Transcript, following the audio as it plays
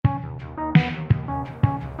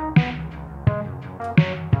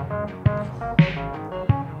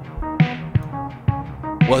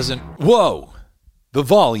wasn't. Whoa! The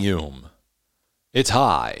volume. It's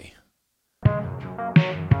high. Let's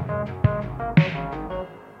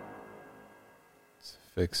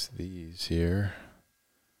fix these here.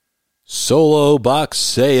 Solo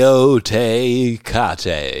boxeo te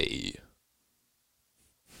kate.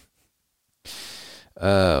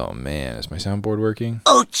 Oh, man. Is my soundboard working?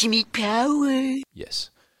 Ultimate power.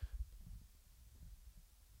 Yes.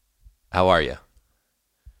 How are you?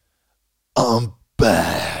 I'm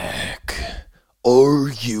back. Are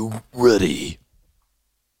you ready?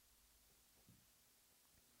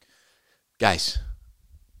 Guys,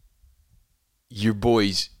 your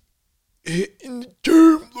boy's hitting the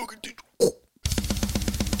gym. Look at this.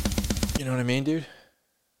 You know what I mean, dude?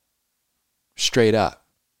 Straight up.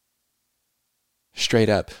 Straight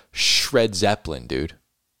up. Shred Zeppelin, dude.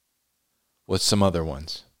 What's some other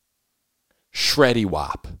ones? Shreddy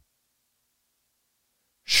Wop.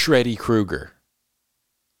 Shreddy Krueger.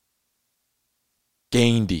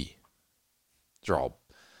 Gaindy. These are all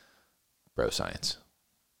bro science.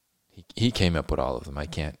 He came up with all of them. I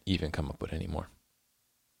can't even come up with any more.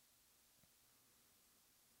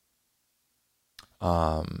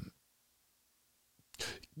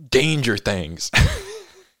 Danger Things.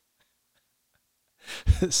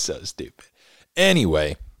 So stupid.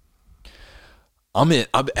 Anyway, this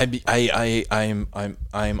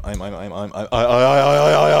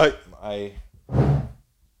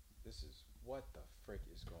is what the frick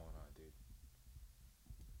is going on, dude.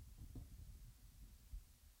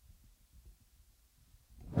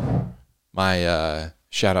 My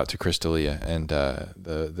shout out to Crystalia and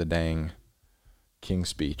the dang King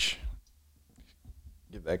speech.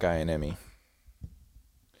 Give that guy an Emmy.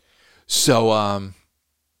 So,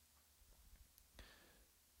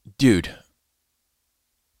 dude,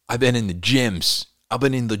 I've been in the gyms. I've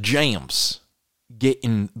been in the jams,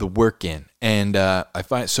 getting the work in. And I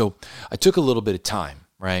took a little bit of time,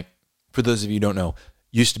 right? For those of you who don't know,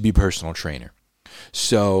 used to be a personal trainer.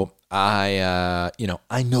 So I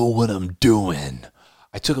know what I'm doing.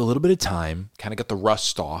 I took a little bit of time, kind of got the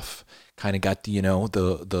rust off, kind of got the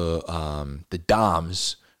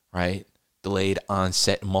DOMS, right? Delayed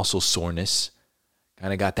onset muscle soreness.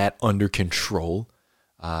 Kind of got that under control.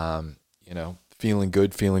 Feeling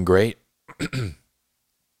good, feeling great.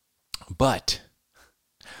 But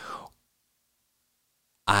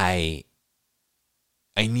I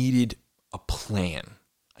needed a plan.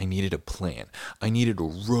 I needed a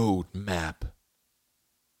road map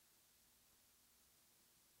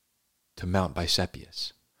to Mount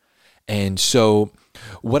Bicepius. And so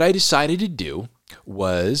what I decided to do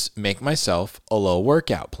was make myself a little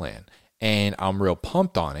workout plan. And I'm real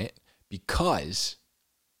pumped on it because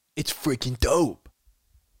it's freaking dope.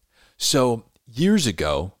 So years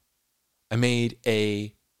ago, I made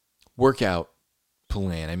a workout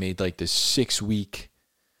plan. I made like this 6-week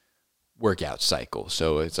workout cycle.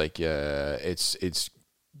 So it's like it's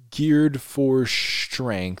geared for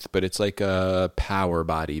strength, but it's like a power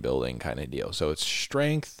bodybuilding kind of deal. So it's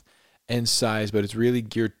strength and size, but it's really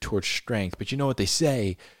geared towards strength. But you know what they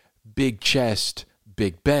say? Big chest,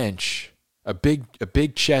 big bench. A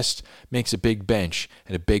big chest makes a big bench,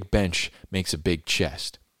 and a big bench makes a big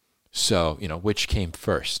chest. So, which came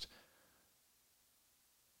first?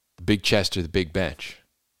 The big chest or the big bench?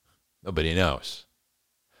 Nobody knows.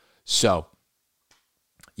 So,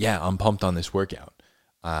 yeah, I'm pumped on this workout.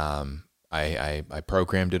 I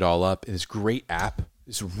programmed it all up in this great app,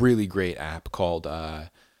 this really great app called, I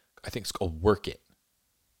think it's called Work It.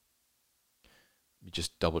 Let me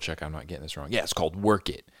just double check I'm not getting this wrong. Yeah, it's called Work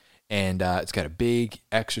It. And it's got a big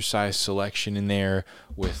exercise selection in there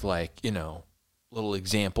with little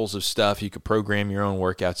examples of stuff. You could program your own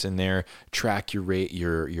workouts in there, track your rate,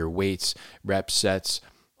 your weights, reps, sets,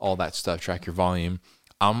 all that stuff, track your volume.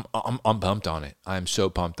 I'm pumped on it. I'm so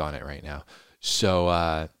pumped on it right now.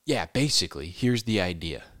 So, basically, here's the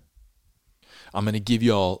idea. I'm going to give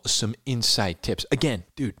you all some inside tips. Again,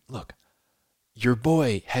 dude, look, your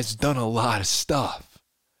boy has done a lot of stuff.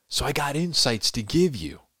 So I got insights to give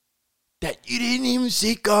you that you didn't even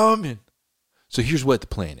see coming. So here's what the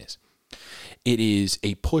plan is. It is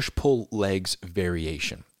a push-pull legs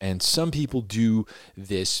variation. And some people do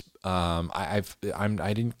this. I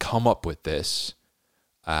didn't come up with this.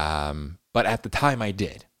 But at the time I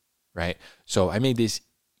did, right? So I made this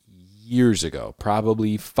years ago,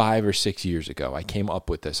 probably 5 or 6 years ago. I came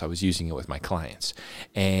up with this. I was using it with my clients.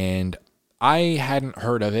 And I hadn't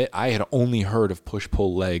heard of it. I had only heard of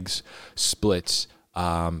push-pull legs splits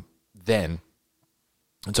then.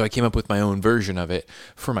 And so I came up with my own version of it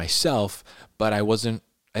for myself, but I didn't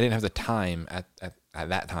have the time at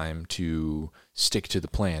that time to stick to the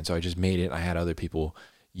plan. So I just made it. I had other people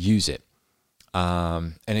use it.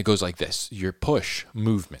 And it goes like this: your push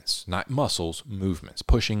movements, not muscles, movements,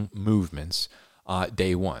 pushing movements,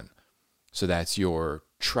 day one. So that's your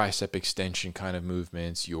tricep extension kind of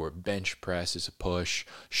movements. Your bench press is a push,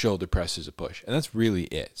 shoulder press is a push. And that's really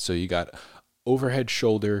it. So you got overhead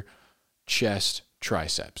shoulder, chest,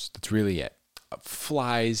 triceps. That's really it.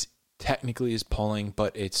 Flies technically is pulling,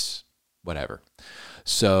 but it's whatever.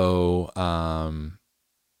 So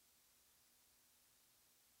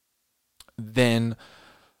then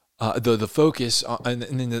the focus and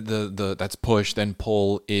then the that's push, then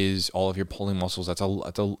pull is all of your pulling muscles. That's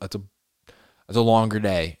a longer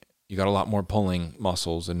day. You got a lot more pulling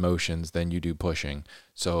muscles and motions than you do pushing.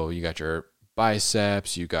 So you got your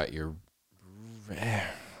biceps, you got your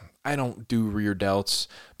I don't do rear delts,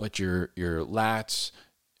 but your lats,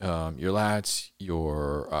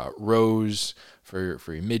 your rows for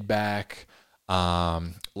your mid back,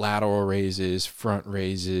 lateral raises, front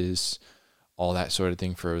raises, all that sort of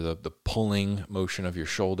thing for the pulling motion of your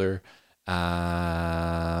shoulder.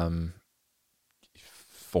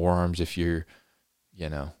 Forearms if you're,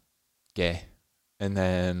 gay. And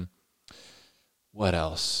then what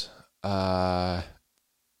else? I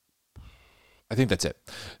think that's it.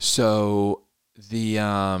 So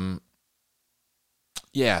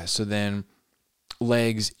so then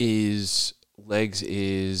legs is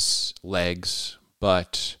legs,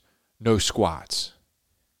 but no squats.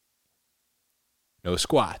 No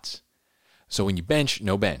squats. So when you bench,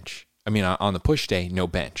 no bench. I mean, on the push day, no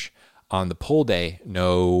bench. On the pull day,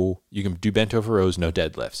 no, you can do bent over rows, no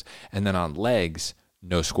deadlifts. And then on legs,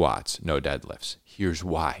 no squats, no deadlifts. Here's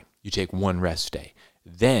why. You take one rest day.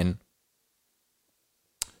 Then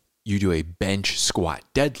you do a bench squat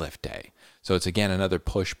deadlift day. So it's again another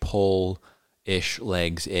push-pull-ish,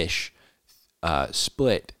 legs-ish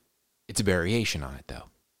split. It's a variation on it though.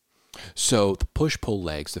 So the push-pull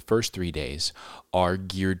legs, the first 3 days, are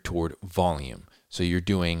geared toward volume. So you're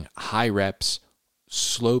doing high reps,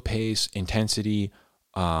 slow pace, intensity,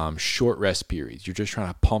 short rest periods. You're just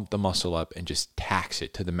trying to pump the muscle up and just tax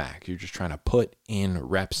it to the max. You're just trying to put in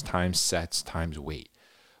reps times sets times weight,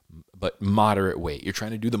 but moderate weight. You're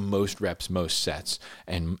trying to do the most reps, most sets,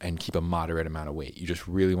 and keep a moderate amount of weight. You just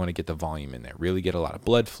really want to get the volume in there, really get a lot of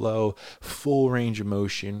blood flow, full range of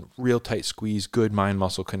motion, real tight squeeze, good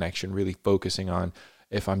mind-muscle connection, really focusing on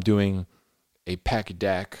if I'm doing a pec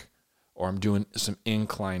deck or I'm doing some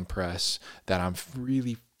incline press, that I'm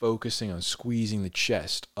really focusing on squeezing the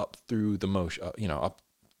chest up through the motion, up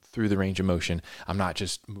through the range of motion. I'm not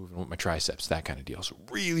just moving with my triceps, that kind of deal. So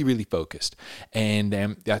really, really focused. And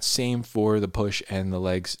then that's same for the push and the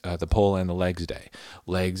legs, the pull and the legs day.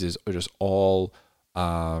 Legs is just all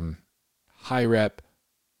high rep,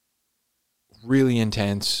 really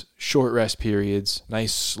intense, short rest periods,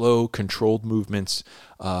 nice, slow, controlled movements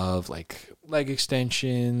of like leg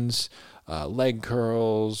extensions, leg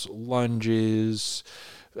curls, lunges,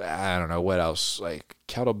 I don't know what else, like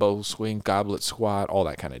kettlebell swing, goblet squat, all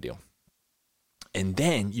that kind of deal. And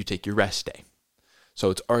then you take your rest day. So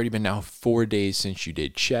it's already been now 4 days since you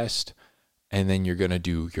did chest, and then you're going to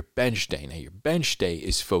do your bench day. Now your bench day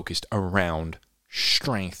is focused around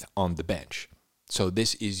strength on the bench. So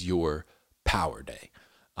this is your power day.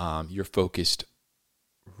 You're focused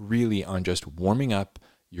really on just warming up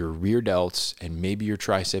your rear delts and maybe your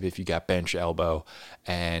tricep if you got bench elbow,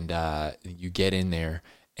 and you get in there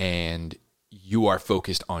and you are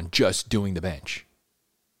focused on just doing the bench.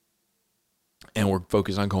 And we're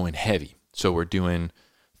focused on going heavy. So we're doing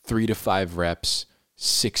 3 to 5 reps,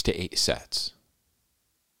 6 to 8 sets.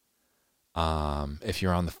 If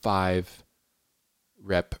you're on the 5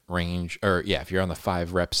 rep range, if you're on the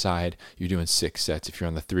 5 rep side, you're doing 6 sets. If you're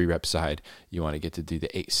on the 3 rep side, you want to get to do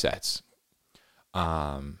the 8 sets.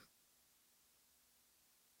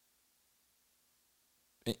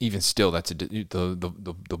 Even still, that's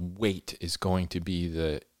the weight is going to be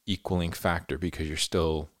the equaling factor, because you're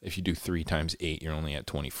still, if you do 3 times 8, you're only at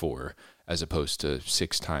 24, as opposed to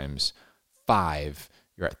 6 times 5,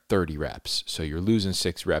 you're at 30 reps. So you're losing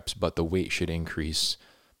 6 reps, but the weight should increase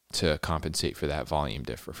to compensate for that volume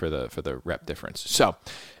for the rep difference. So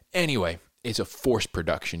anyway, it's a force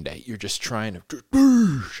production day. You're just trying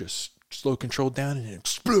to just slow control down and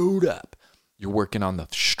explode up. You're working on the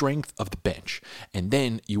strength of the bench, and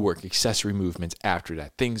then you work accessory movements after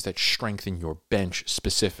that, things that strengthen your bench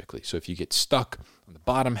specifically. So if you get stuck on the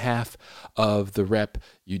bottom half of the rep,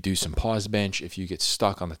 you do some pause bench. If you get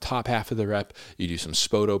stuck on the top half of the rep, you do some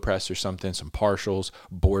spoto press or something, some partials,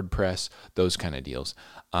 board press, those kind of deals.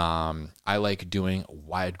 I like doing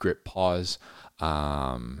wide grip pause.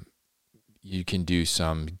 You can do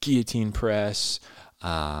some guillotine press,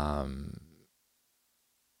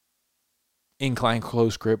 incline,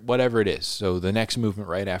 close grip, whatever it is. So the next movement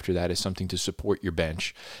right after that is something to support your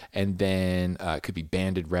bench. And then it could be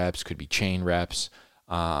banded reps, could be chain reps.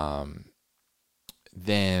 Then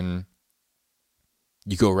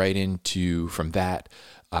you go right into, from that,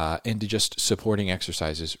 into just supporting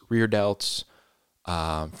exercises, rear delts,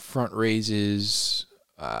 front raises,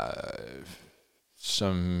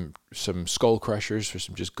 some skull crushers for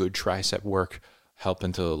some just good tricep work,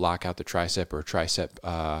 helping to lock out the tricep or tricep,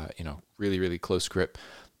 really, really close grip,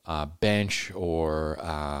 bench or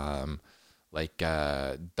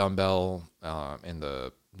dumbbell in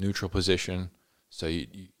the neutral position. So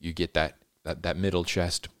you get that middle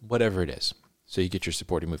chest, whatever it is. So you get your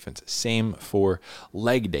supporting movements. Same for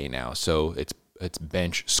leg day now. So it's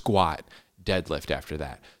bench, squat, deadlift after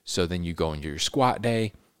that. So then you go into your squat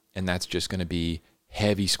day, and that's just going to be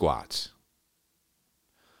heavy squats.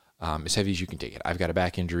 As heavy as you can take it. I've got a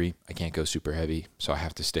back injury. I can't go super heavy, so I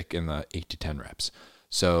have to stick in the 8 to 10 reps.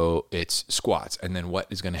 So it's squats. And then what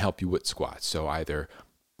is going to help you with squats? So either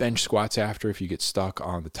bench squats after if you get stuck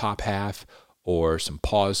on the top half, or some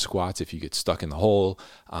pause squats if you get stuck in the hole.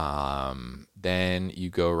 Then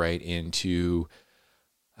you go right into,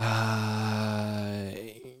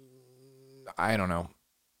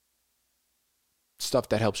 stuff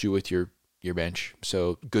that helps you with your bench.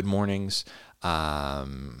 So good mornings.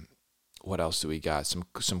 What else do we got?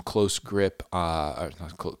 Some close grip,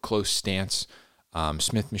 close stance,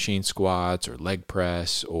 Smith machine squats or leg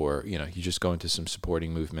press, or, you just go into some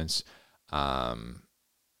supporting movements,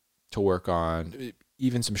 to work on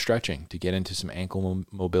even some stretching to get into some ankle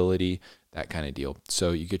mobility, that kind of deal.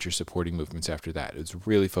 So you get your supporting movements after that. It's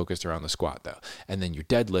really focused around the squat though. And then your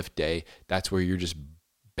deadlift day, that's where you're just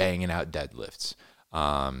banging out deadlifts.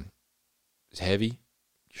 It's heavy.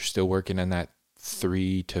 You're still working in that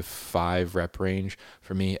 3 to 5 rep range.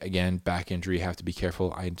 For me, again, back injury, have to be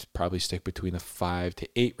careful. I'd probably stick between the 5 to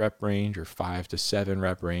 8 rep range or 5 to 7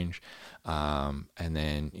 rep range. And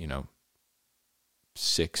then,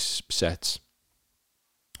 6 sets.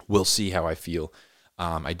 We'll see how I feel.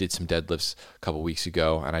 I did some deadlifts a couple weeks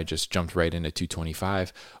ago, and I just jumped right into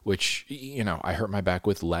 225, which, I hurt my back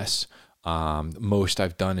with less. Most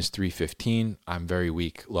I've done is 315. I'm very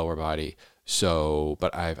weak lower body. So,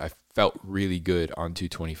 but I felt really good on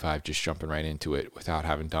 225, just jumping right into it without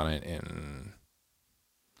having done it in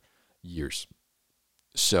years.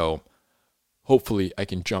 So hopefully I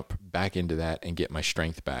can jump back into that and get my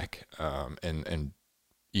strength back, and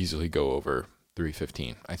easily go over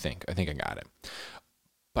 315. I think I got it.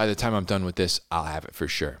 By the time I'm done with this, I'll have it for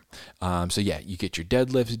sure. So yeah, you get your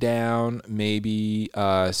deadlifts down, maybe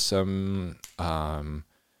some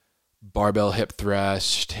barbell hip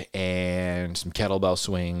thrust and some kettlebell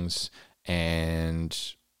swings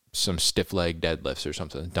and some stiff leg deadlifts or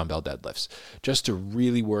something, dumbbell deadlifts, just to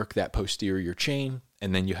really work that posterior chain.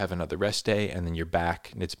 And then you have another rest day, and then you're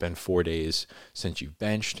back, and it's been 4 days since you've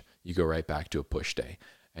benched. You go right back to a push day.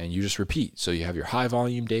 And you just repeat. So you have your high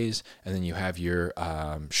volume days, and then you have your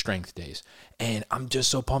strength days. And I'm just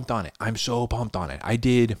so pumped on it. I'm so pumped on it. I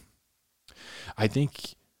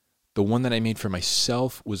think the one that I made for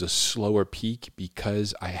myself was a slower peak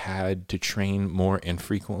because I had to train more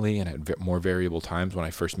infrequently and had more variable times when I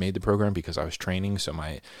first made the program because I was training. So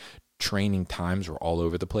my training times were all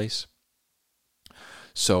over the place.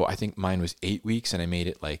 So I think mine was 8 weeks, and I made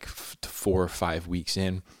it like 4 or 5 weeks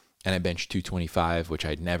in. And I benched 225, which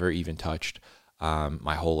I'd never even touched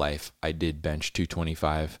my whole life. I did bench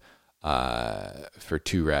 225 for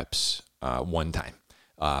 2 reps one time,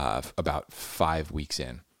 about 5 weeks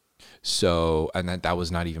in. So, and that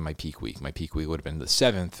was not even my peak week. My peak week would have been the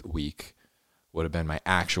 7th week, would have been my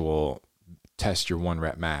actual test your 1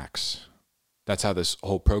 rep max. That's how this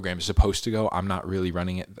whole program is supposed to go. I'm not really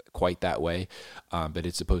running it quite that way, but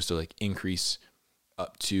it's supposed to like increase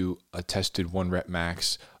up to a tested 1 rep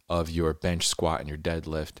max of your bench, squat, and your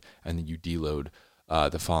deadlift, and then you deload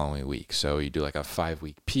the following week. So you do like a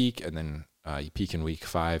 5-week peak, and then you peak in week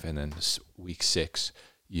 5, and then week 6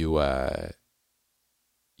 you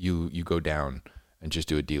go down and just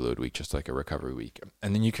do a deload week, just like a recovery week,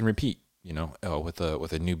 and then you can repeat, with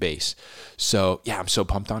a new base. So yeah, I'm so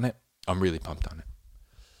pumped on it. I'm really pumped on it.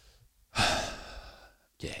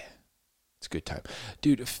 Yeah, it's a good time,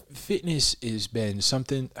 dude. Fitness has been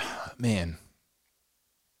something, man.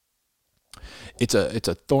 It's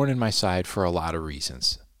a thorn in my side for a lot of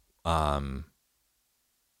reasons. I've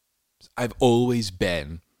always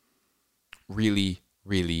been really,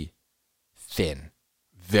 really thin,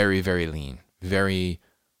 very, very lean, very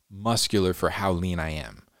muscular for how lean I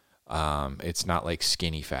am. It's not like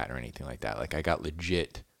skinny fat or anything like that. Like I got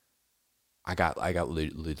legit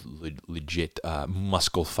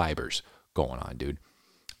muscle fibers going on, dude.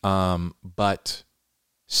 But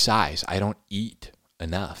size, I don't eat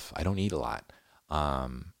enough. I don't eat a lot.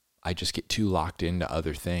 I just get too locked into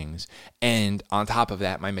other things. And on top of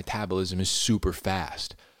that, my metabolism is super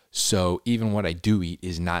fast. So even what I do eat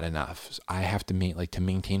is not enough. I have to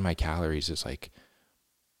maintain my calories is like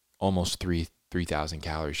almost 3,000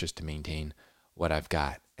 calories just to maintain what I've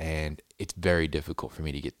got. And it's very difficult for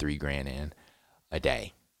me to get 3 grand in a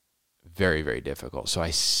day. Very, very difficult. So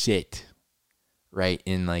I sit right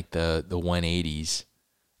in like the 180s.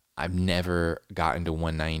 I've never gotten to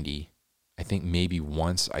 190. I think maybe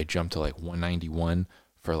once I jumped to like 191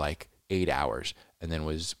 for like 8 hours and then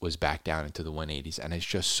was back down into the 180s. And it's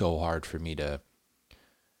just so hard for me to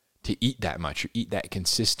eat that much or eat that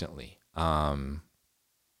consistently. Like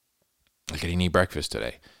I didn't eat breakfast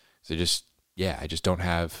today. So I just don't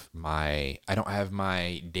have my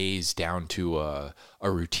days down to a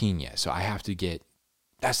routine yet. So I have to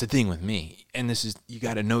that's the thing with me. And you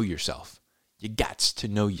got to know yourself. You gots to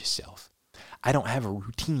know yourself. I don't have a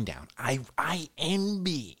routine down. I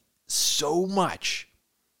envy so much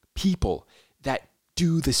people that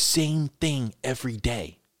do the same thing every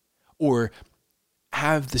day or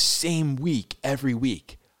have the same week every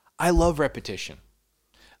week. I love repetition.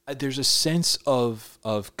 There's a sense of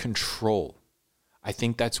control. I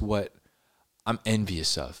think that's what I'm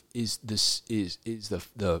envious of is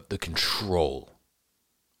the control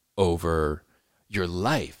over your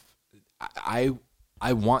life.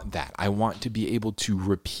 I want that. I want to be able to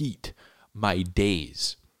repeat my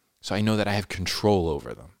days. So I know that I have control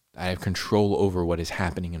over them. I have control over what is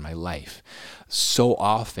happening in my life. So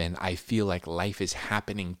often I feel like life is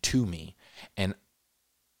happening to me and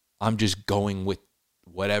I'm just going with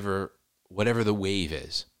whatever the wave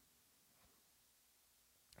is.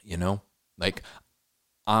 You know? Like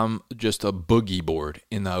I'm just a boogie board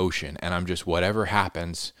in the ocean and I'm just whatever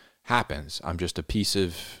happens. I'm just a piece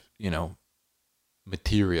of,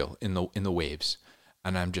 material in the waves.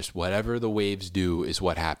 And I'm just whatever the waves do is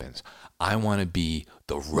what happens. I want to be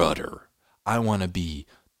the rudder. I want to be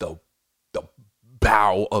the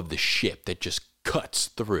bow of the ship that just cuts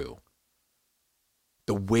through.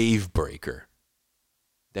 The wave breaker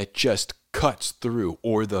that just cuts through,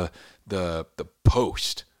 or the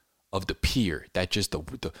post of the pier that just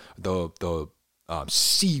the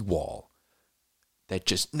seawall that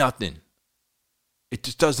just nothing. It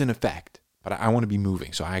just doesn't affect. But I want to be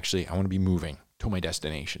moving. So I want to be moving to my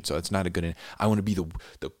destination. So it's not a good. I want to be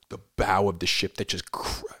the bow of the ship that just.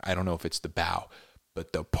 I don't know if it's the bow,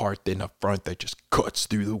 but the part in the front that just cuts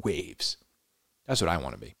through the waves. That's what I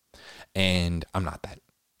want to be, and I'm not that.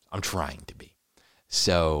 I'm trying to be.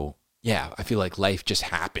 So yeah, I feel like life just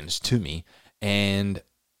happens to me, and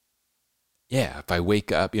yeah, if I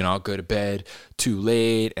wake up, I'll go to bed too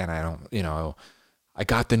late, and I don't, I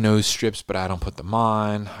got the nose strips, but I don't put them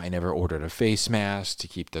on. I never ordered a face mask to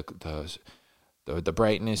keep the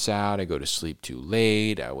brightness out. I go to sleep too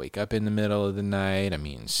late. I wake up in the middle of the night. I'm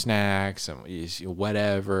eating snacks.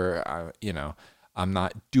 Whatever. I'm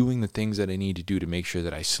not doing the things that I need to do to make sure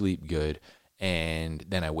that I sleep good. And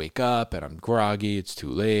then I wake up and I'm groggy. It's too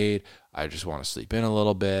late. I just want to sleep in a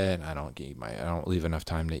little bit. I don't leave enough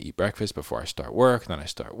time to eat breakfast before I start work. Then I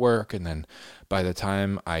start work, and then by the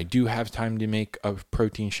time I do have time to make a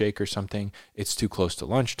protein shake or something, it's too close to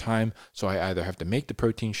lunchtime. So I either have to make the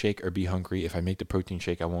protein shake or be hungry. If I make the protein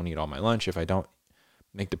shake, I won't eat all my lunch. If I don't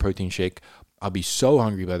make the protein shake, I'll be so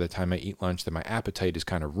hungry by the time I eat lunch that my appetite is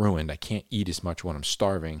kind of ruined. I can't eat as much when I'm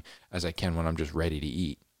starving as I can when I'm just ready to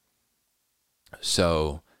eat.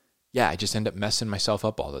 So yeah, I just end up messing myself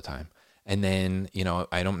up all the time. And then,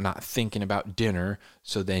 I'm not thinking about dinner.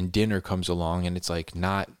 So then dinner comes along and it's like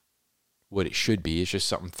not what it should be. It's just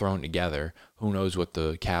something thrown together. Who knows what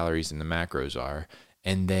the calories and the macros are.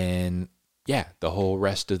 And then, yeah, the whole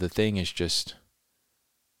rest of the thing is just,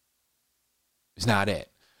 it's not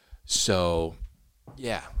it. So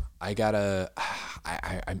yeah,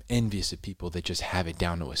 I'm envious of people that just have it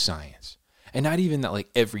down to a science. And not even that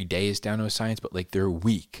like every day is down to a science, but like their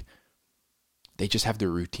week. They just have their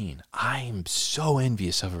routine. I'm so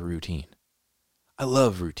envious of a routine. I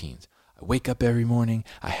love routines. I wake up every morning.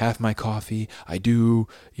 I have my coffee. I do,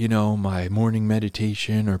 my morning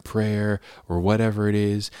meditation or prayer or whatever it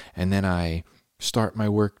is. And then I start my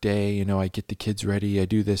work day. I get the kids ready. I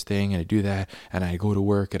do this thing and I do that. And I go to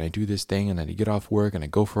work and I do this thing. And then I get off work and I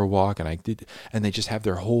go for a walk. And they just have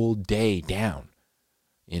their whole day down,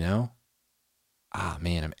 Ah,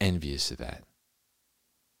 man, I'm envious of that.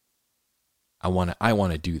 I want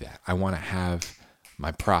to do that. I want to have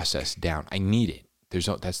my process down. I need it.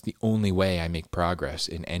 That's the only way I make progress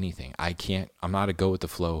in anything. I'm not a go with the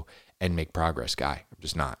flow and make progress guy. I'm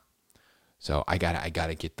just not. So I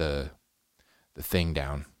gotta get the thing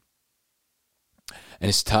down. And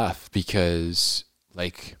it's tough because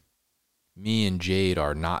like me and Jade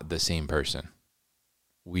are not the same person.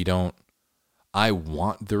 I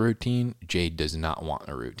want the routine. Jade does not want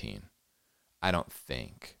a routine. I don't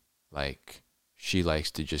think. Like, she likes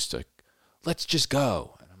to just like, let's just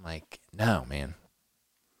go. And I'm like, no, man.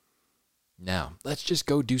 No, let's just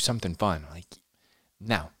go do something fun. Like,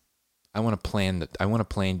 no. I want to plan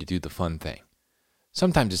to do the fun thing.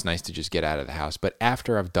 Sometimes it's nice to just get out of the house, but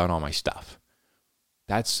after I've done all my stuff,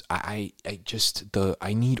 I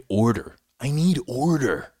need order. I need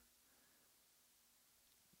order.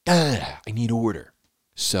 I need order.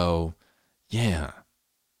 So, yeah.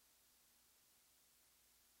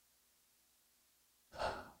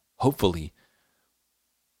 Hopefully,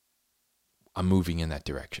 I'm moving in that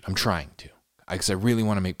direction. I'm trying to. Because I really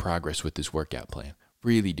want to make progress with this workout plan.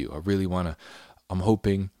 Really do. I really want to. I'm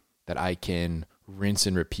hoping that I can rinse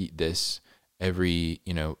and repeat this every,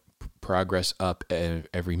 progress up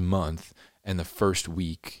every month. And the first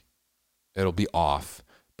week, it'll be off.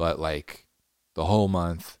 But like the whole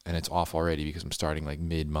month, and it's off already because I'm starting like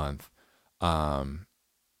mid-month.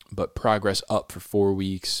 But progress up for 4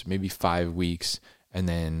 weeks, maybe 5 weeks, and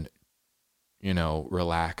then,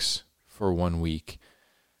 relax for 1 week,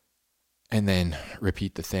 and then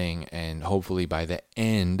repeat the thing. And hopefully by the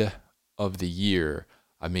end of the year,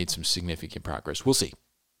 I've made some significant progress. We'll see.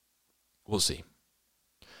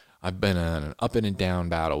 I've been on an up and down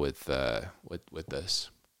battle with this,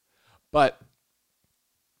 but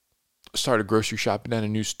started grocery shopping at a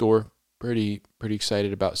new store. Pretty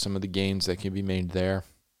excited about some of the gains that can be made there.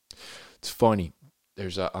 It's funny.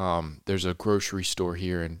 There's a grocery store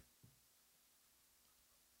here in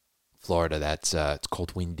Florida that's it's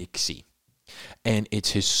called Winn-Dixie, and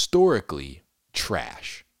it's historically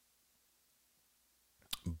trash,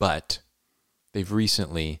 but they've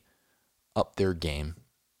recently upped their game,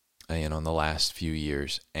 in the last few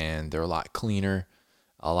years, and they're a lot cleaner,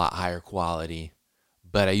 a lot higher quality.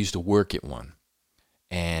 But I used to work at one.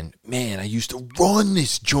 And, man, I used to run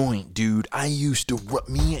this joint, dude.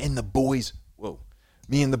 Me and the boys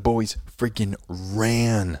freaking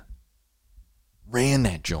ran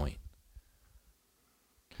that joint.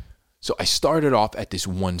 So I started off at this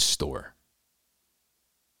one store.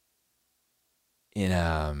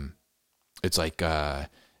 It's like,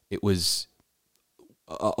 it was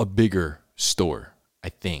a bigger store, I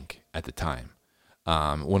think, at the time.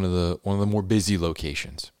 One of the more busy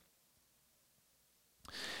locations.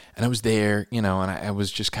 And I was there, and I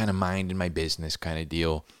was just kind of minding my business kind of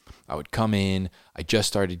deal. I would come in. I just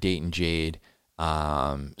started dating Jade.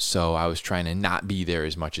 So I was trying to not be there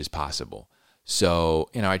as much as possible. So,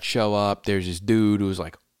 I'd show up. There's this dude who was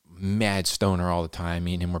like mad stoner all the time.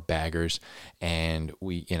 Me and him were baggers. And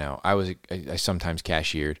we, I sometimes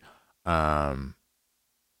cashiered. I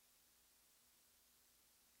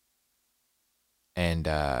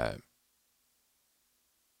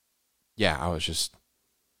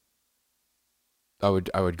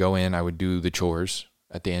would go in, I would do the chores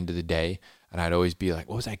at the end of the day, and I'd always be like,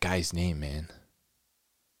 what was that guy's name, man?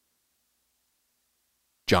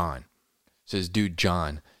 John. So this dude,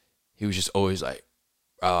 John, he was just always like,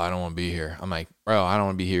 oh, I don't want to be here. I'm like, bro, I don't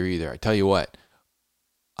want to be here either. I tell you what,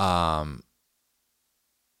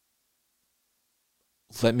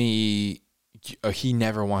 he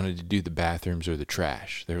never wanted to do the bathrooms or the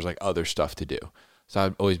trash. There was like other stuff to do. So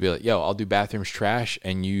I'd always be like, yo, I'll do bathrooms, trash,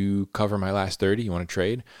 and you cover my last 30. You want to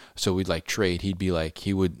trade? So we'd like trade. He'd be like,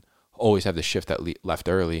 he would always have the shift that left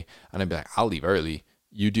early. And I'd be like, I'll leave early.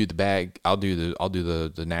 You do the bag. I'll do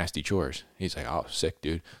the nasty chores. He's like, oh, sick,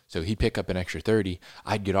 dude. So he'd pick up an extra 30.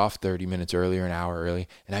 I'd get off 30 minutes early or an hour early,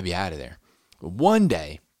 and I'd be out of there. But one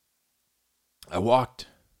day, I walked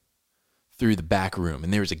through the back room,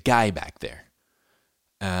 and there was a guy back there.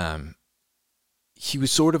 He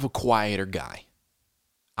was sort of a quieter guy.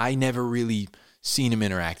 I never really seen him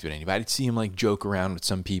interact with anybody. I'd see him like joke around with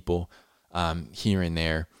some people here and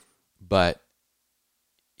there, but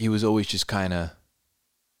he was always just kind of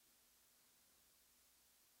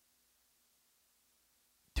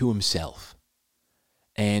to himself.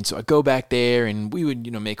 And so I go back there, and we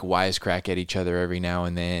would, make a wisecrack at each other every now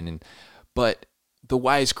and then. But the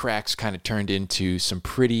wisecracks kind of turned into some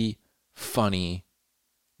pretty funny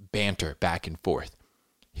banter back and forth.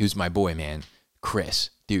 He was my boy, man. Chris,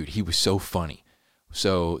 dude, he was so funny.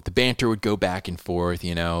 So the banter would go back and forth,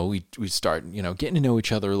 we'd start, getting to know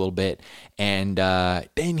each other a little bit. And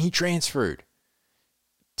then he transferred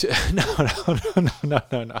to, no,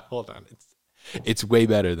 hold on. It's way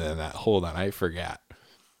better than that. Hold on, I forgot.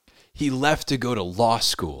 He left to go to law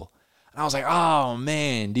school. And I was like, oh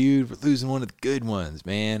man, dude, we're losing one of the good ones,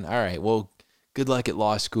 man. All right, well, good luck at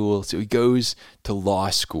law school. So he goes to law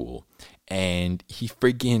school and he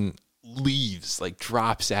freaking leaves, like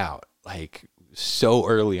drops out, like so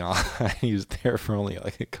early on. He was there for only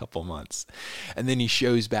like a couple months. And then he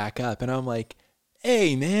shows back up and I'm like,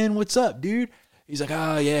 hey man, what's up, dude? He's like,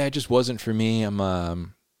 oh yeah, it just wasn't for me. I'm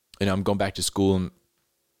going back to school and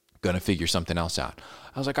gonna figure something else out.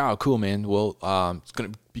 I was like, oh, cool, man. Well, it's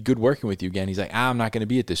gonna be good working with you again. He's like, I'm not gonna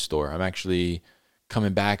be at this store. I'm actually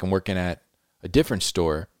coming back and working at a different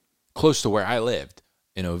store close to where I lived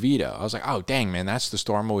in Oviedo. I was like, oh, dang, man, that's the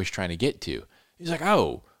store I'm always trying to get to. He's like,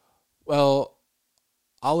 oh, well,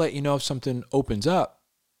 I'll let you know if something opens up.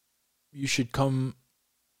 You should come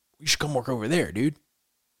work over there, dude.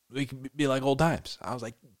 We could be like old times. I was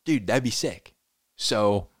like, dude, that'd be sick.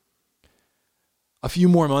 So a few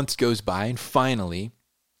more months goes by, and finally,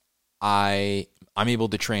 I'm able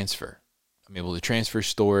to transfer. I'm able to transfer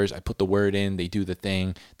stores. I put the word in. They do the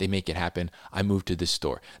thing. They make it happen. I moved to this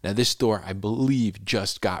store. Now, this store, I believe,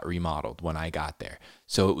 just got remodeled when I got there.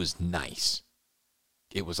 So it was nice.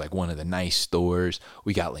 It was like one of the nice stores.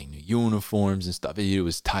 We got like new uniforms and stuff. It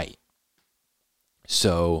was tight.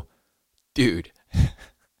 So, dude,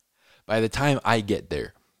 by the time I get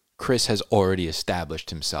there, Chris has already established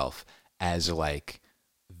himself as like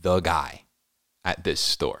the guy at this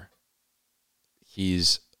store. He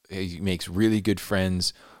makes really good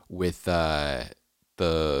friends with the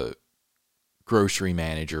grocery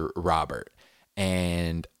manager, Robert.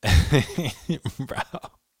 And bro,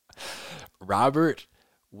 Robert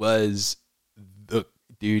was the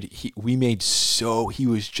dude. He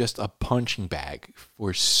was just a punching bag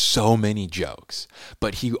for so many jokes,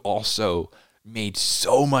 but he also made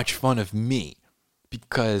so much fun of me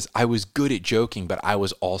because I was good at joking, but I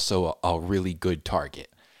was also a really good target.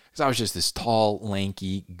 Because I was just this tall,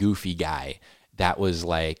 lanky, goofy guy that was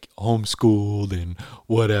like homeschooled and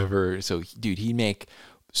whatever. So, dude, he'd make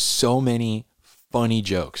so many funny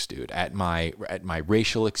jokes, dude, at my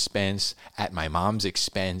racial expense, at my mom's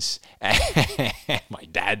expense, at my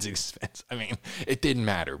dad's expense. I mean, it didn't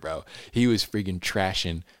matter, bro. He was freaking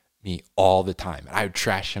trashing me all the time, and I would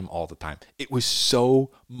trash him all the time. It was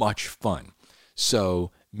so much fun.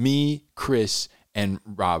 So me, Chris, and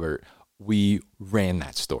Robert, we ran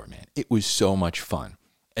that store, man. It was so much fun.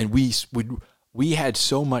 And we had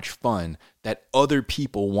so much fun that other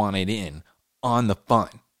people wanted in on the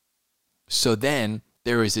fun. So then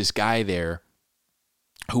there was this guy there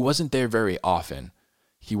who wasn't there very often.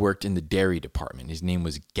 He worked in the dairy department. His name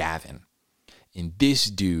was Gavin. And this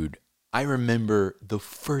dude, I remember the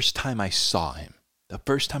first time I saw him, the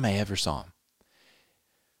first time I ever saw him.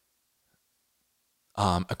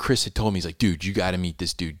 Chris had told me, he's like, dude, you got to meet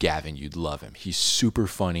this dude, Gavin. You'd love him. He's super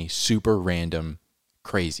funny, super random,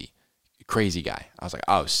 crazy guy. I was like,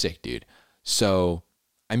 oh, sick, dude. So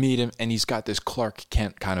I meet him, and he's got this Clark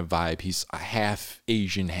Kent kind of vibe. He's a half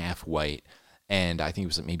Asian, half white, and I think he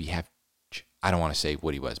was like maybe half, I don't want to say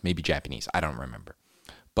what he was, maybe Japanese. I don't remember.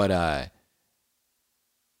 But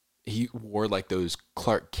he wore like those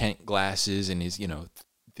Clark Kent glasses and his,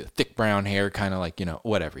 thick brown hair, kind of like,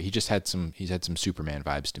 whatever. He's had some Superman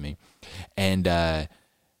vibes to me. And,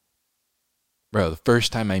 bro, the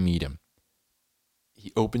first time I meet him,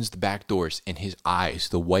 he opens the back doors and his eyes,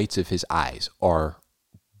 the whites of his eyes are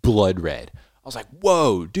blood red. I was like,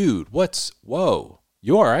 whoa, dude, whoa,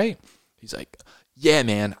 you all right? He's like, yeah,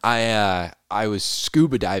 man, I was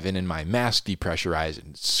scuba diving and my mask depressurized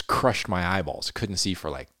and crushed my eyeballs. Couldn't see for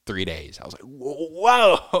like 3 days. I was like,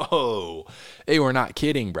 whoa, they were not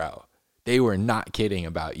kidding, bro. They were not kidding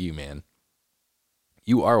about you, man.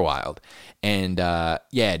 You are wild. And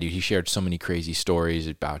yeah, dude, he shared so many crazy stories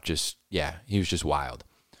about he was just wild.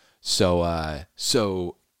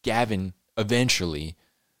 So Gavin eventually,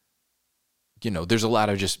 there's a lot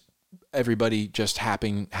of just everybody just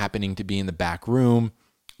happening to be in the back room,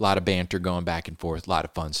 a lot of banter going back and forth, a lot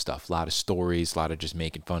of fun stuff, a lot of stories, a lot of just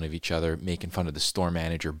making fun of each other, making fun of the store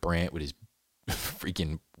manager, Brant, with his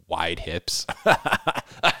freaking wide hips.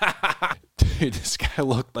 Dude, this guy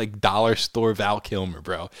looked like dollar store Val Kilmer,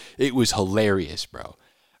 bro. It was hilarious, bro.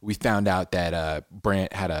 We found out that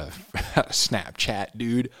Brant had a Snapchat,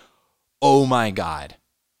 dude. Oh my God.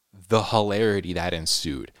 The hilarity that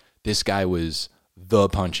ensued. This guy was the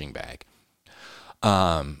punching bag.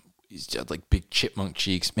 He's just like big chipmunk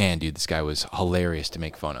cheeks. Man, dude, this guy was hilarious to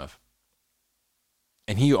make fun of.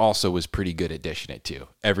 And he also was pretty good at dishing it too,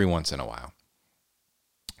 every once in a while.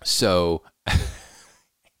 So,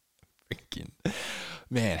 freaking,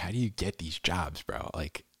 man, how do you get these jobs, bro?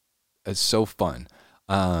 Like, it's so fun.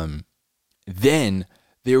 Then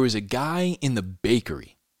there was a guy in the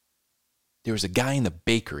bakery there was a guy in the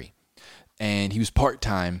bakery, and he was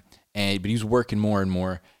part-time, but he was working more and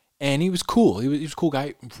more, and he was cool. He was a cool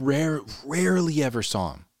guy. Rarely ever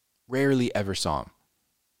saw him.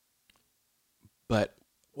 But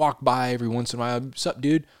walked by every once in a while. What's up,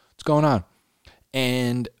 dude? What's going on?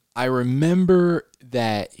 And I remember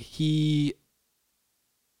that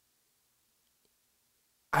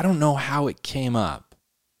I don't know how it came up.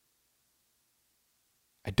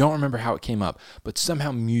 I don't remember how it came up, but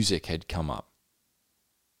somehow music had come up.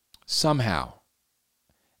 Somehow.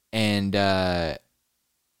 And, you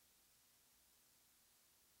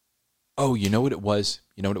know what it was?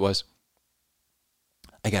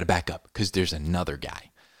 I got to back up because there's another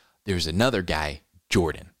guy.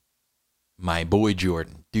 Jordan. My boy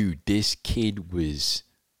Jordan. Dude, this kid was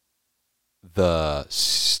the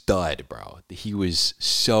stud, bro. He was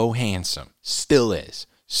so handsome. Still is.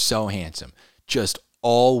 So handsome. Just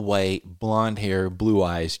all white, blonde hair, blue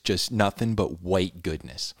eyes, just nothing but white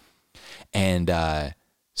goodness. And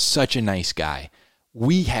such a nice guy.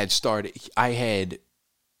 I had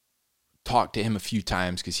talked to him a few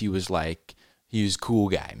times because he was a cool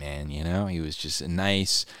guy, man, He was just a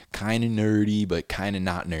nice, kind of nerdy, but kind of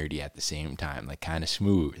not nerdy at the same time, like kind of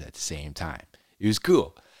smooth at the same time. It was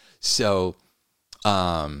cool. So,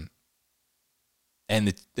 and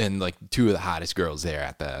like two of the hottest girls there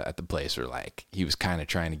at the place were like, he was kind of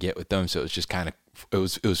trying to get with them. So it was just kind of, it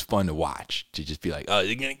was fun to watch, to just be like, oh,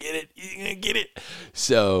 you're going to get it.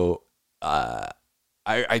 So,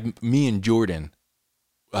 me and Jordan,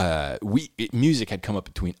 music had come up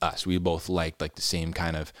between us. We both liked like the same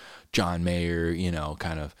kind of John Mayer,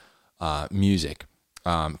 kind of, music.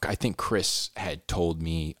 I think Chris had told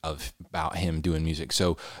me about him doing music.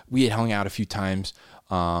 So we had hung out a few times,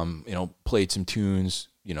 played some tunes,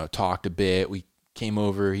 talked a bit. We came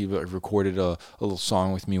over, he recorded a little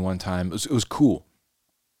song with me one time. It was cool.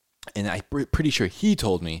 And I'm pretty sure he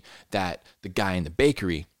told me that the guy in the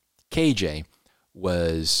bakery, KJ,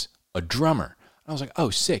 was a drummer. I was like, oh,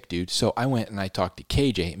 sick, dude. So I went and I talked to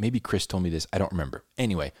KJ. Maybe Chris told me this. I don't remember.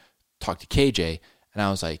 Anyway, talked to KJ, and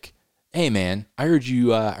I was like, hey, man, I heard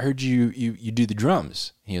you do the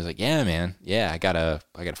drums. And he was like, yeah, man. Yeah, I got a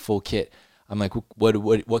full kit. I'm like,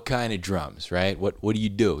 what kind of drums, right? What do you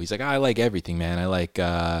do? He's like, I like everything, man. I like,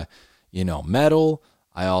 metal.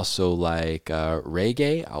 I also like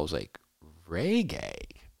reggae. I was like, reggae?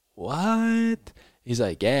 What? He's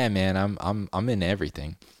like, yeah, man, I'm into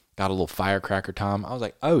everything. Got a little firecracker tom. I was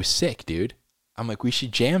like, oh, sick, dude. I'm like, we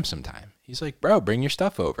should jam sometime. He's like, bro, bring your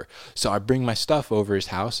stuff over. So I bring my stuff over his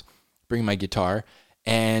house, bring my guitar,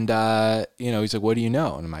 and, he's like, what do you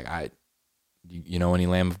know? And I'm like, you know any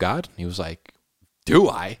Lamb of God? And he was like, do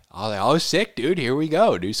I? I was like, oh, sick, dude. Here we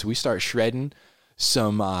go, dude. So we start shredding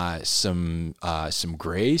some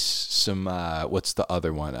Grace, some, what's the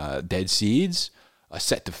other one? Dead Seeds,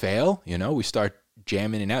 Set to Fail. We start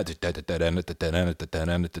jamming it out.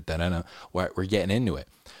 We're getting into it.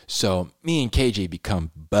 So me and KJ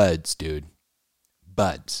become buds, dude.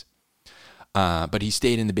 Buds. But he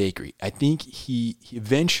stayed in the bakery. I think he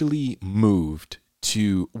eventually moved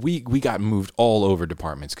to, we got moved all over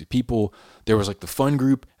departments because there was like the fun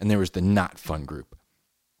group and there was the not fun group.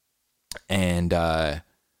 And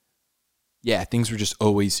things were just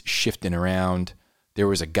always shifting around. There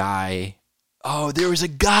was a guy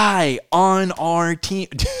on our team.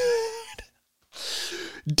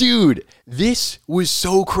 Dude, this was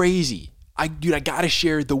so crazy. I gotta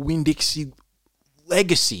share the Winn-Dixie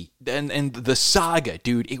legacy and the saga,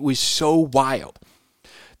 dude. It was so wild.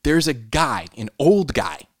 There's a guy, an old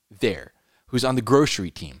guy there, who's on the grocery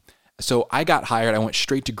team. So I got hired. I went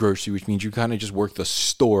straight to grocery, which means you kind of just work the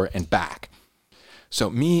store and back. So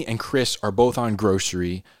me and Chris are both on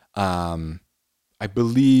grocery. I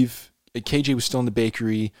believe KJ was still in the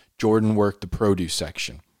bakery. Jordan worked the produce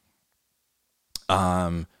section.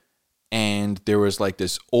 And there was like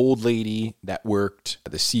this old lady that worked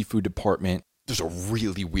at the seafood department. There's a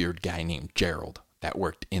really weird guy named Gerald that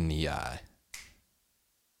worked in the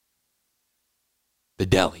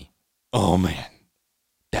deli. Oh man,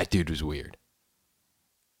 that dude was weird.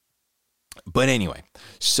 But anyway,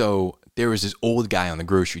 so there was this old guy on the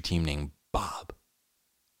grocery team named Bob.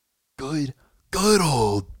 Good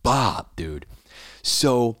old Bob, dude.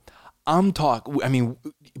 So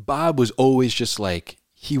Bob was always just like,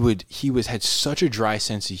 he had such a dry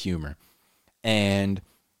sense of humor, and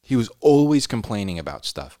he was always complaining about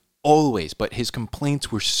stuff, always, but his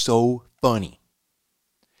complaints were so funny.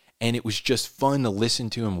 And it was just fun to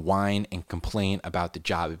listen to him whine and complain about the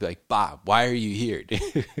job. He'd be like, Bob, why are you here?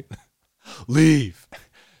 Leave.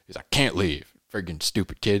 He's like, I can't leave. friggin'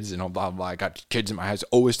 stupid kids and all blah, blah. I got kids in my house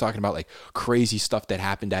always talking about like crazy stuff that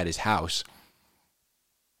happened at his house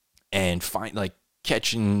and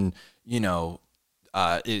catching,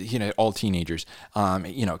 all teenagers,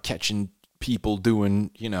 catching people doing,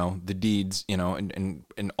 the deeds,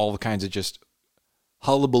 and all the kinds of just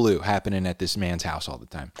hullabaloo happening at this man's house all the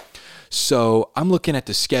time. So I'm looking at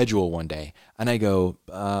the schedule one day and I go,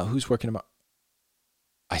 who's working about?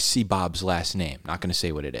 I see Bob's last name. Not going to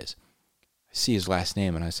say what it is. I see his last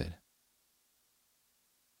name and I said,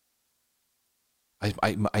 I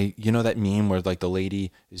that meme where like the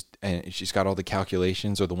lady is, and she's got all the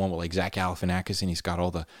calculations, or the one with like Zach Galifianakis and he's got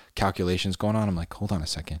all the calculations going on. I'm like, hold on a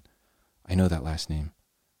second. I know that last name.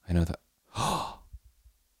 I know that.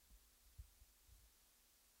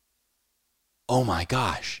 Oh my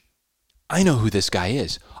gosh. I know who this guy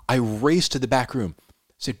is. I raced to the back room.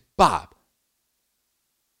 Said, Bob,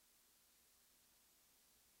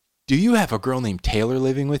 do you have a girl named Taylor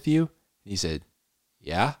living with you? He said,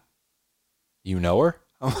 yeah. You know her?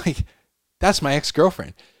 I'm like, that's my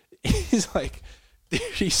ex-girlfriend. He's like,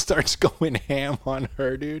 he starts going ham on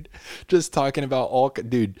her, dude. Just talking about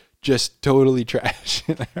just totally trash.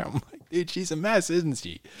 I'm like, dude, she's a mess, isn't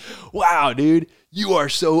she? Wow, dude, you are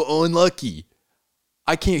so unlucky.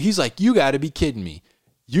 I can't. He's like, you got to be kidding me.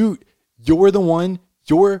 You're the one.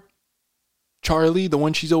 You're Charlie, the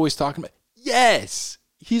one she's always talking about. Yes.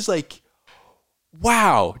 He's like,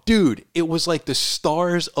 wow, dude, it was like the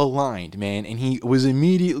stars aligned, man. And he was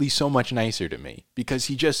immediately so much nicer to me because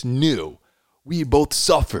he just knew we both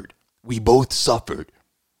suffered.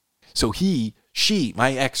 So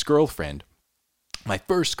my ex-girlfriend, my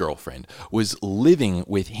first girlfriend, was living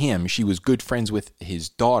with him. She was good friends with his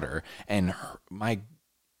daughter, and my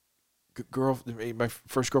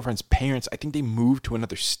first girlfriend's parents, I think they moved to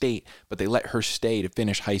another state, but they let her stay to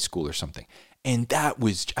finish high school or something. And that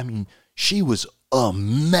was, she was a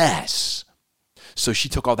mess. So she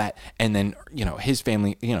took all that, and then, his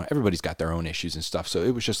family, everybody's got their own issues and stuff. So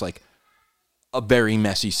it was just like a very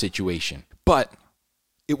messy situation. But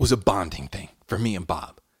it was a bonding thing for me and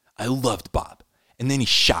Bob. I loved Bob. And then he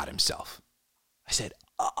shot himself. I said,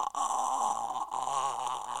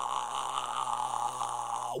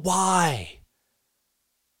 why?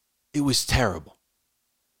 It was terrible.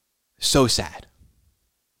 So sad.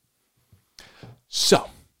 So,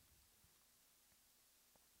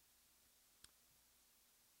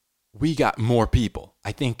 we got more people.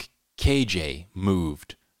 I think KJ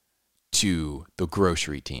moved to the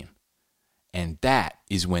grocery team. And that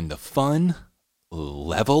is when the fun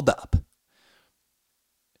leveled up.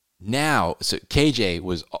 Now, so KJ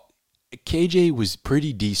was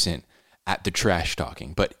pretty decent at the trash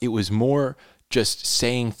talking, but it was more just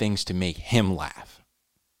saying things to make him laugh.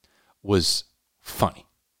 Was funny.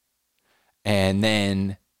 And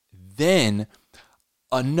then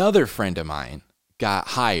another friend of mine got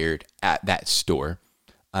hired at that store.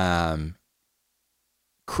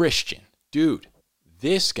 Christian. Dude,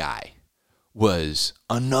 this guy was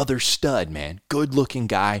another stud, man. Good looking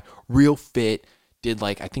guy, real fit.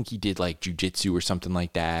 I think he did like jujitsu or something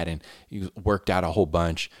like that. And he worked out a whole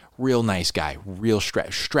bunch. Real nice guy, real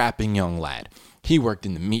strapping young lad. He worked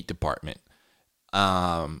in the meat department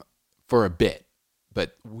for a bit.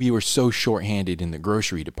 But we were so shorthanded in the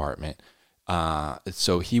grocery department.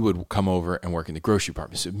 So he would come over and work in the grocery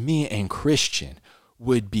department. So me and Christian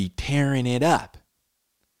would be tearing it up.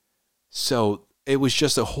 So it was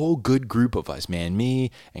just a whole good group of us, man.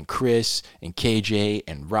 Me and Chris and KJ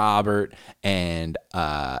and Robert and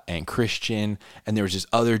Christian. And there was this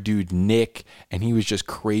other dude, Nick, and he was just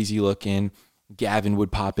crazy looking. Gavin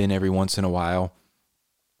would pop in every once in a while.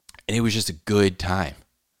 And it was just a good time.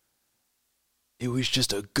 It was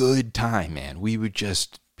just a good time, man. We would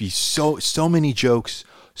just be so many jokes,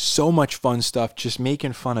 so much fun stuff, just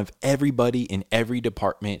making fun of everybody in every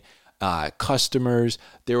department. Customers.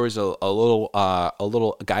 There was a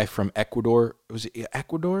little guy from Ecuador. Was it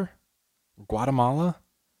Ecuador? Guatemala?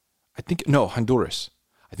 Honduras.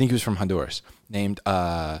 I think he was from Honduras. Named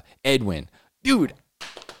Edwin. Dude,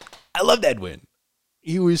 I loved Edwin.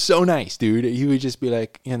 He was so nice, dude. He would just be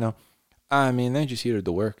like, they're just here to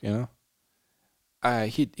do work, we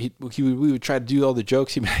would try to do all the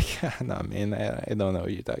jokes. He'd be like, no, man, I don't know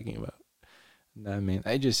what you're talking about. No, man,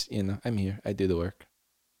 I just, I'm here. I do the work.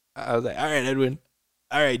 I was like, all right, Edwin.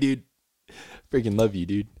 All right, dude. Freaking love you,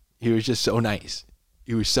 dude. He was just so nice.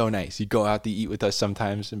 He was so nice. He'd go out to eat with us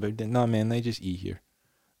sometimes. But no, man, I just eat here.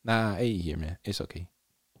 Nah, I eat here, man. It's okay.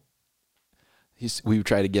 We would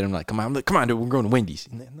try to get him like, come on, dude, we're going to Wendy's.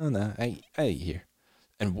 No, I eat here.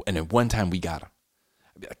 And then one time we got him.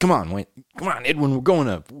 I'd be like, come on, Edwin, we're going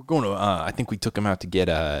to, I think we took him out to get,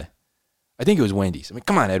 I I think it was Wendy's. I'm like,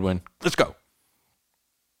 come on, Edwin, let's go.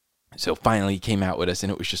 So finally he came out with us,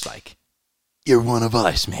 and it was just like, you're one of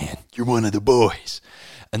us, man. You're one of the boys.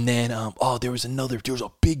 And then, there was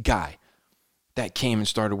a big guy that came and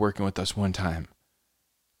started working with us one time.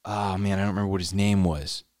 Oh, man, I don't remember what his name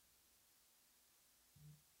was.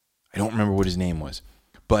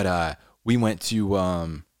 But we went to,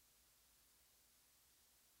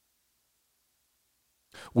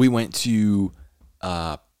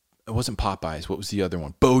 it wasn't Popeyes. What was the other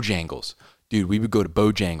one? Bojangles. Dude, we would go to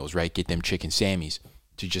Bojangles, right? Get them chicken Sammies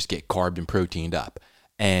to just get carbed and proteined up.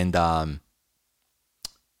 And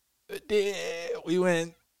we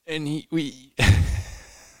went and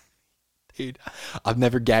dude, I've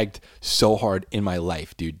never gagged so hard in my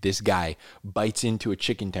life, dude. This guy bites into a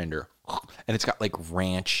chicken tender and it's got like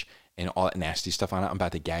ranch and all that nasty stuff on it. I'm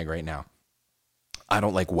about to gag right now. I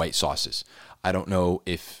don't like white sauces. I don't know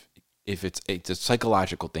if it's a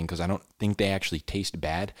psychological thing, because I don't think they actually taste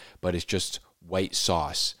bad, but it's just white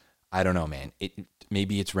sauce. I don't know, man.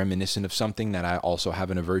 Maybe it's reminiscent of something that I also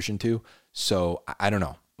have an aversion to. So I don't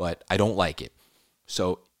know, but I don't like it.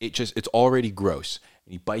 So it's already gross.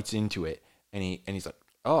 And he bites into it, and he's like,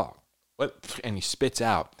 oh, what? And he spits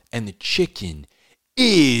out, and the chicken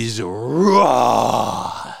is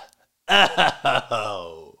raw.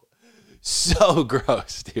 Oh, so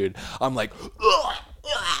gross, dude. I'm like, ugh.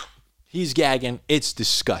 He's gagging. It's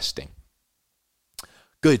disgusting.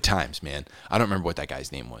 Good times, man. I don't remember what that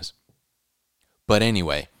guy's name was. But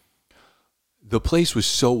anyway, the place was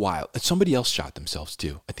so wild. Somebody else shot themselves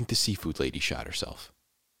too. I think the seafood lady shot herself.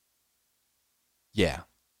 Yeah.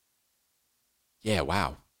 Yeah,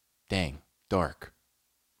 wow. Dang. Dark.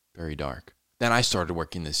 Very dark. Then I started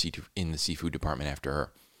working in the seafood department after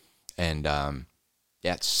her. And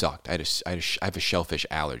yeah, it sucked. I have a shellfish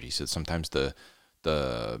allergy, so sometimes the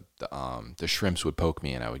shrimps would poke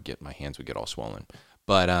me, and my hands would get all swollen.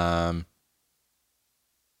 But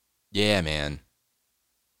yeah, man.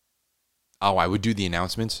 Oh, I would do the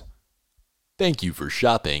announcements. Thank you for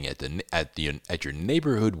shopping at your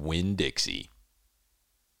neighborhood Winn-Dixie.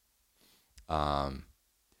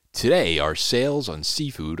 Today our sales on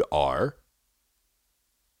seafood are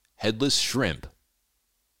headless shrimp,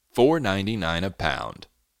 $4.99 a pound.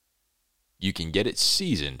 You can get it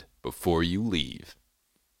seasoned before you leave.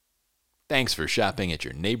 Thanks for shopping at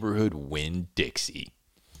your neighborhood Winn-Dixie.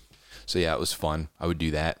 So yeah, it was fun. I would do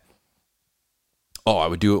that. Oh, I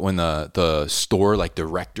would do it when the store, like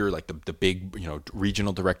director, like the big,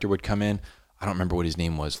 regional director would come in. I don't remember what his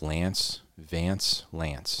name was. Lance?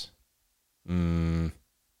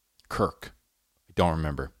 Kirk. I don't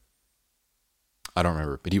remember.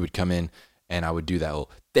 But he would come in, and I would do that.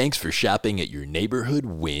 Well, thanks for shopping at your neighborhood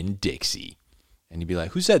Winn-Dixie. And he'd be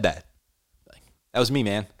like, who said that? Like, that was me,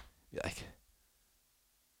 man. Be like,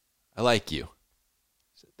 I like you. I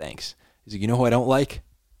said, thanks. He's like, you know who I don't like?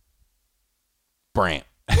 Brant.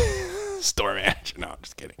 Store manager. No, I'm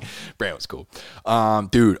just kidding. Brant was cool.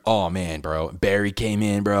 Dude, oh man, bro. Barry came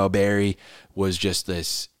in, bro. Barry was just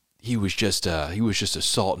this. He was just a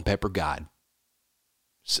salt and pepper god.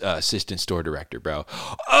 Assistant store director, bro.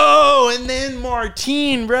 Oh, and then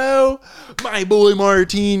Martine, bro. My boy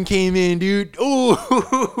Martine came in, dude.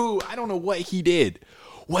 Oh, I don't know what he did.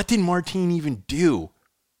 What did Martine even do?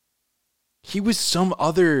 He was some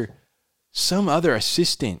other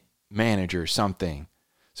assistant manager or something.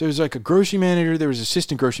 So there was like a grocery manager, there was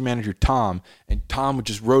assistant grocery manager Tom, and Tom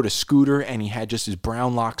just rode a scooter, and he had just his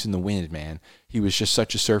brown locks in the wind, man. He was just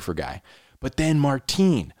such a surfer guy. But then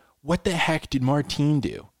Martine, what the heck did Martine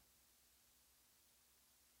do?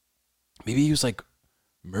 Maybe he was like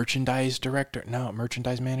merchandise director? No,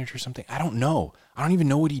 merchandise manager or something. I don't know. I don't even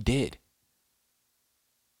know what he did.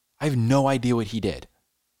 I have no idea what he did.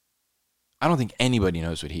 I don't think anybody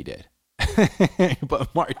knows what he did.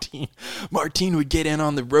 But Martine would get in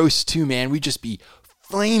on the roast too, man. We'd just be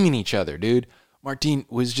flaming each other, dude. Martine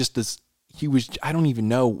was just this, I don't even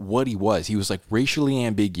know what he was. He was like racially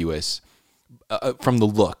ambiguous from the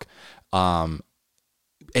look. And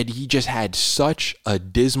he just had such a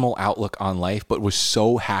dismal outlook on life, but was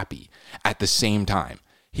so happy at the same time.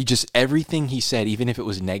 Everything he said, even if it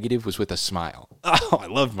was negative, was with a smile. Oh, I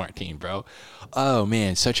loved Martine, bro. Oh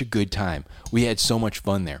man, such a good time. We had so much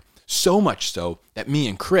fun there. So much so that me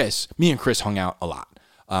and Chris hung out a lot.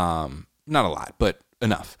 Not a lot, but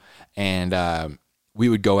enough. And we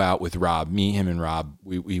would go out with Rob. Him and Rob,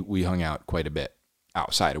 we hung out quite a bit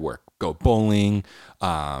outside of work. Go bowling.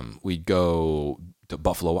 We'd go to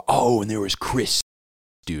Buffalo. Oh, and there was Chris.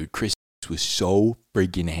 Dude, Chris was so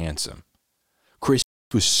freaking handsome. Chris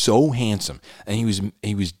was so handsome. And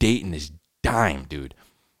he was dating this dime, dude.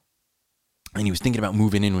 and he was thinking about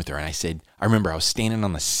moving in with her. And I remember I was standing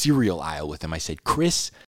on the cereal aisle with him. I said,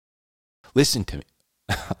 Chris, listen to me.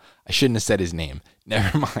 I shouldn't have said his name.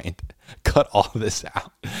 Never mind. Cut all this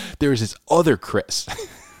out. There was this other Chris.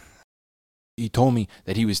 He told me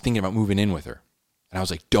that he was thinking about moving in with her. And I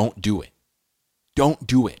was like, don't do it. Don't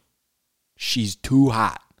do it. She's too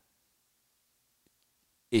hot.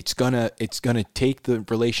 It's gonna take the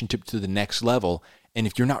relationship to the next level. And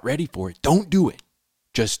if you're not ready for it, don't do it.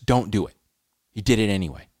 Just don't do it. He did it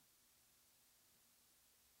anyway.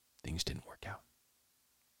 Things didn't work out.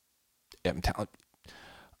 I'm telling.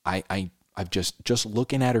 I've just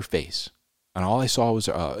looking at her face, and all I saw was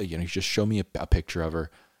he just showed me a picture of her,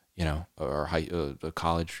 or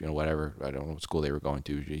college, whatever. I don't know what school they were going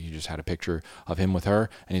to. He just had a picture of him with her,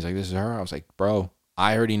 and he's like, "This is her." I was like, "Bro,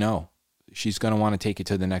 I already know. She's gonna want to take it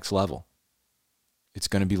to the next level. It's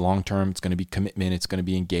gonna be long term. It's gonna be commitment. It's gonna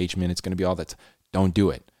be engagement. It's gonna be all that. Don't do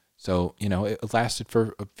it." So it lasted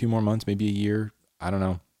for a few more months, maybe a year. I don't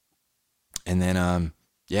know. And then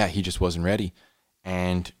he just wasn't ready.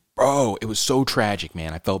 And bro, it was so tragic,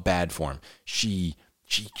 man. I felt bad for him. She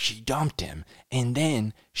dumped him, and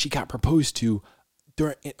then she got proposed to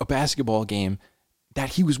during a basketball game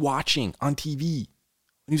that he was watching on TV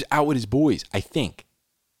when he was out with his boys. I think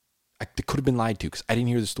I could have been lied to because I didn't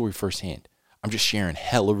hear the story firsthand. I'm just sharing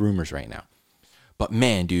hella rumors right now. But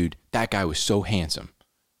man, dude, that guy was so handsome.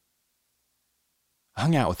 I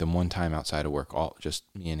hung out with him one time outside of work, all just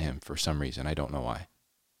me and him for some reason. I don't know why.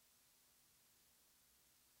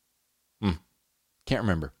 Can't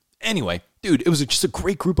remember. Anyway, dude, it was just a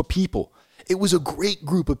great group of people. It was a great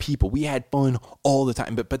group of people. We had fun all the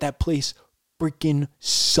time. But that place freaking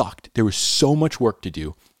sucked. There was so much work to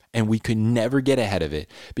do, and we could never get ahead of it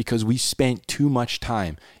because we spent too much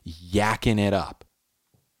time yakking it up.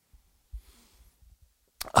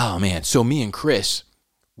 Oh, man. So me and Chris,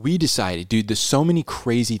 we decided, dude, there's so many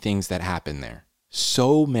crazy things that happen there.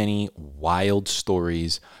 So many wild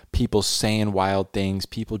stories, people saying wild things,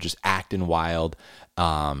 people just acting wild,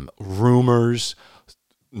 rumors,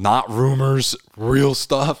 not rumors, real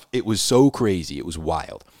stuff. It was so crazy. It was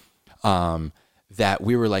wild. That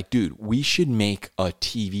we were like, dude, we should make a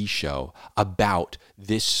TV show about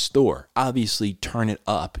this store. Obviously, turn it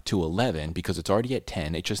up to 11 because it's already at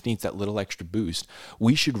 10. It just needs that little extra boost.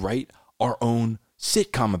 We should write our own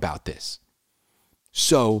sitcom about this.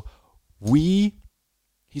 So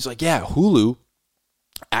he's like, yeah, Hulu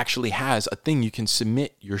actually has a thing you can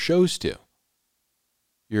submit your shows to,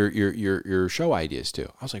 your show ideas to.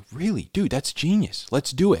 I was like, really? Dude, that's genius.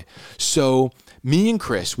 Let's do it. So me and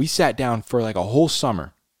Chris, we sat down for like a whole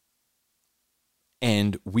summer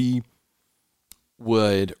and we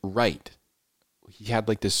would write. He had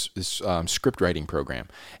like this script writing program.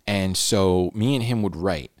 And so me and him would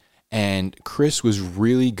write. And Chris was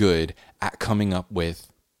really good at coming up with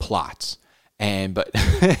plots. But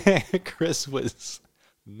Chris was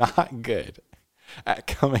not good at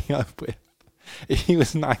coming up with, he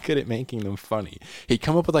was not good at making them funny. He'd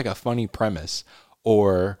come up with like a funny premise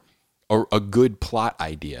or a good plot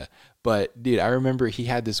idea. But dude, I remember he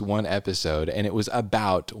had this one episode and it was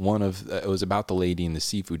about the lady in the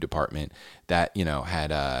seafood department that,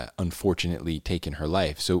 had unfortunately taken her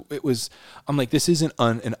life. So I'm like, this isn't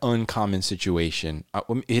an uncommon situation.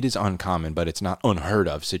 It is uncommon, but it's not unheard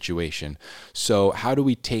of situation. So how do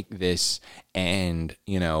we take this and,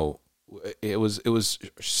 it was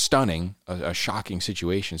stunning, a shocking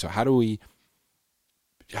situation. So how do we,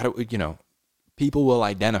 people will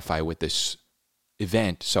identify with this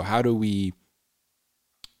event. So how do we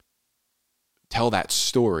tell a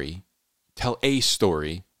story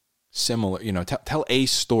similar, tell a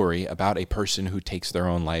story about a person who takes their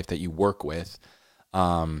own life that you work with,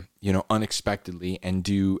 unexpectedly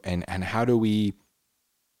and how do we,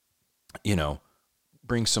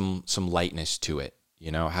 bring some lightness to it?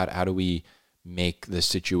 How do we make the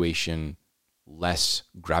situation less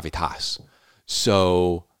gravitas?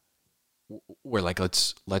 So we're like,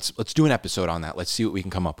 let's do an episode on that. Let's see what we can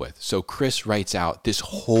come up with. So Chris writes out this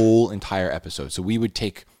whole entire episode. So we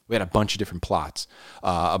had a bunch of different plots,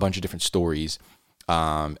 a bunch of different stories.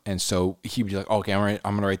 And so he would be like, okay, I'm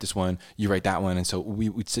going to write this one. You write that one. And so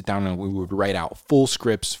we'd sit down and we would write out full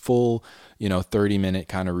scripts, full, 30-minute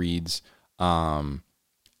kind of reads. And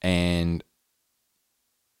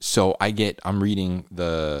so I'm reading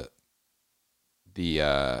no,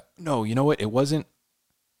 you know what? It wasn't,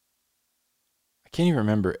 I can't even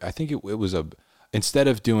remember. I think it was instead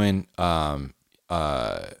of doing a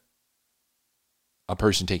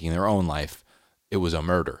person taking their own life, it was a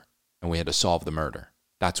murder, and we had to solve the murder.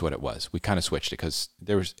 That's what it was. We kind of switched it because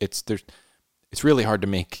it's really hard to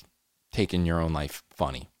make taking your own life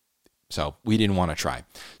funny. So we didn't want to try.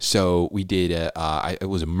 So we did, it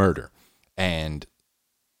was a murder. And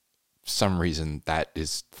for some reason that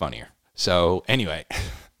is funnier. So anyway,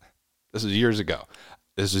 this was years ago.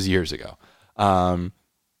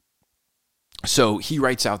 So he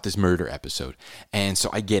writes out this murder episode. And so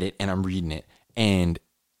I get it and I'm reading it. And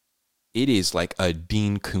it is like a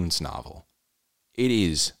Dean Koontz novel. It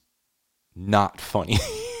is not funny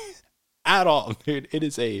at all, dude. It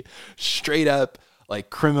is a straight up like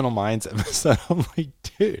Criminal Minds episode. I'm like,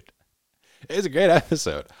 dude, it's a great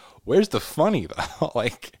episode. Where's the funny though?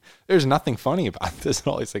 Like, there's nothing funny about this at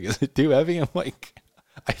all. He's like, is it too heavy? I'm like,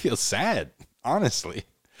 I feel sad. Honestly,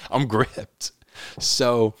 I'm gripped.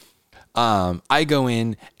 So I go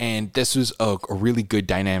in, and this was a really good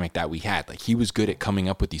dynamic that we had. Like, he was good at coming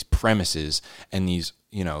up with these premises and these,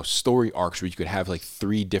 story arcs where you could have like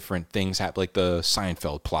 3 different things happen, like the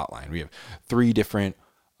Seinfeld plot line. We have 3 different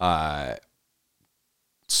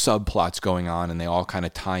subplots going on, and they all kind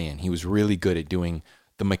of tie in. He was really good at doing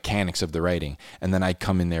the mechanics of the writing, and then I'd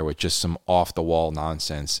come in there with just some off the wall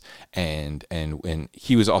nonsense, and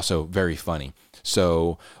he was also very funny.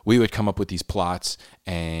 So we would come up with these plots,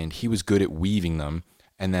 and he was good at weaving them,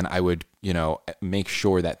 and then I would make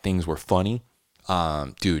sure that things were funny.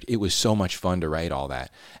 Dude, it was so much fun to write all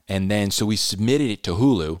that. And then so we submitted it to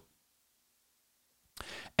Hulu,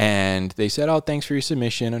 and they said, "Oh, thanks for your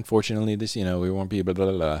submission. Unfortunately, this we won't be blah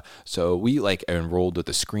blah blah." So we like enrolled with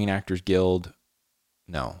the Screen Actors Guild.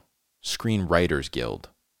 No, Screenwriters Guild.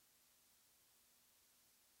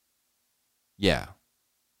 Yeah.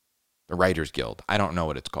 The Writers Guild. I don't know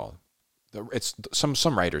what it's called. It's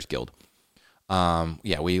some Writers Guild.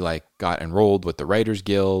 We like got enrolled with the Writers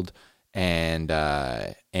Guild, and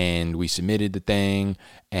we submitted the thing,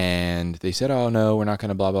 and they said, "Oh no, we're not going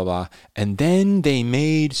to blah blah blah." And then they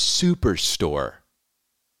made Superstore.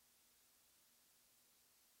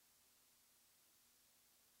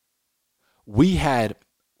 We had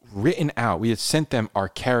sent them our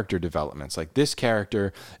character developments. Like, this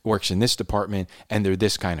character works in this department and they're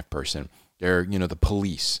this kind of person. They're, the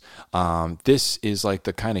police. This is like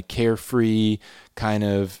the kind of carefree, kind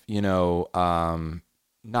of,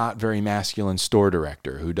 not very masculine store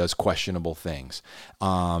director who does questionable things.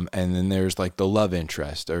 And then there's like the love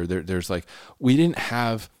interest, or there's like, we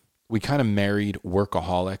kind of married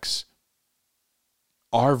workaholics.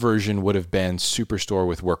 Our version would have been Superstore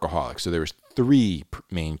with workaholics. So there was 3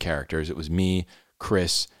 main characters. It was me,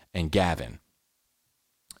 Chris, and Gavin.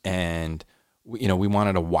 And we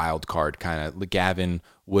wanted a wild card kind of. Gavin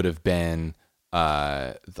would have been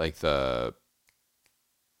like the,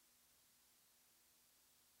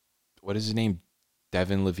 what is his name?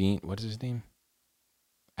 Devin Levine. What is his name?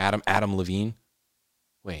 Adam Levine.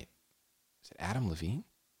 Wait, is it Adam Levine?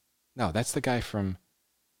 No, that's the guy from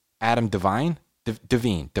Adam Devine.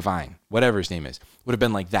 Divine, whatever his name is, would have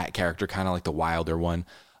been like that character, kind of like the wilder one.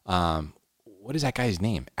 What is that guy's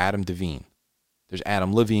name? Adam Devine. There's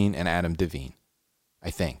Adam Levine and Adam Devine, I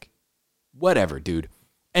think. Whatever, dude.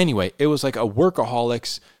 Anyway, it was like a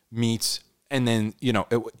Workaholics meets, and then,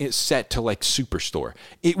 it's set to like Superstore.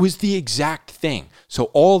 It was the exact thing. So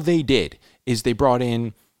all they did is they brought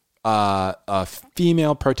in a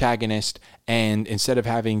female protagonist, and instead of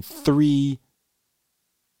having 3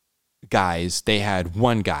 guys, they had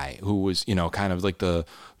 1 guy who was, kind of like the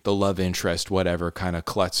love interest, whatever, kind of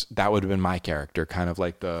klutz. That would have been my character, kind of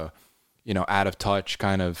like the, out of touch,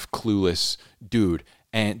 kind of clueless dude.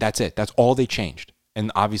 And that's it. That's all they changed.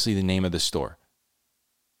 And obviously the name of the store.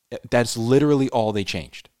 That's literally all they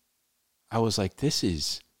changed. I was like, this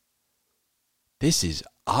is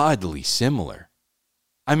oddly similar.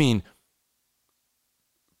 I mean,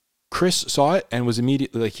 Chris saw it and was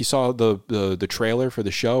immediately like, he saw the trailer for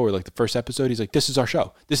the show, or like the first episode. He's like, this is our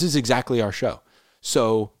show. This is exactly our show.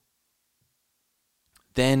 So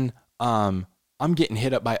then I'm getting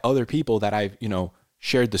hit up by other people that I've,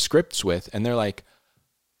 shared the scripts with, and they're like,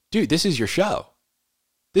 dude, this is your show.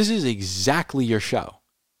 This is exactly your show.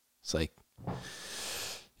 It's like,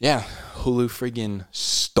 yeah, Hulu friggin'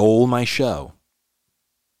 stole my show.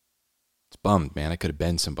 It's bummed, man. I could have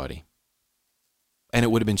been somebody. And it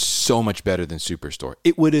would have been so much better than Superstore.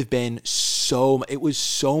 It was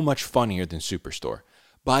so much funnier than Superstore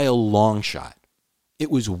by a long shot. It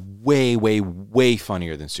was way, way, way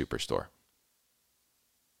funnier than Superstore.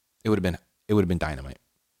 It would have been dynamite.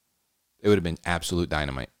 It would have been absolute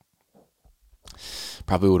dynamite.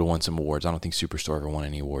 Probably would have won some awards. I don't think Superstore ever won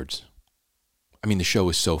any awards. I mean, the show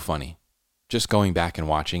was so funny. Just going back and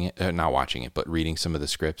watching it, not watching it, but reading some of the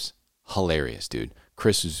scripts, hilarious, dude.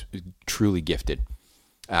 Chris is truly gifted.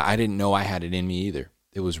 I didn't know I had it in me either.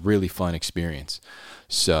 It was really fun experience.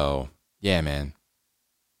 So, yeah, man.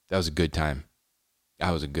 That was a good time.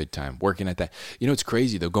 That was a good time working at that. You know, it's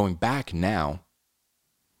crazy though. Going back now,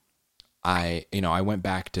 I went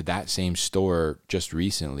back to that same store just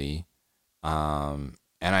recently. And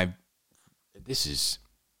this is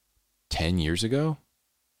 10 years ago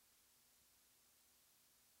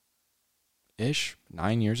ish,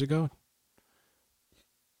 9 years ago.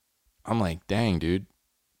 I'm like, dang, dude,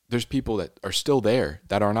 there's people that are still there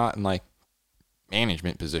that are not in like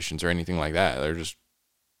management positions or anything like that. They're just,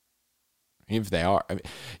 if they are, I mean,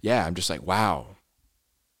 yeah, I'm just like, wow,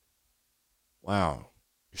 you're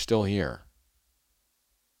still here.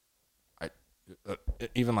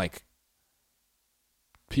 Even like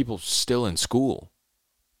people still in school.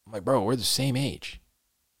 I'm like, bro, we're the same age.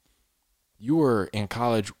 You were in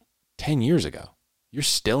college 10 years ago. You're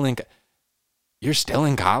still in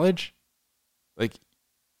college? Like,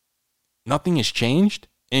 nothing has changed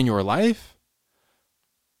in your life?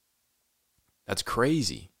 That's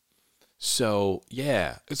crazy. So,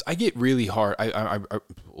 yeah, I get really hard.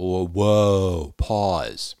 Whoa,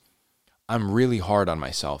 pause. I'm really hard on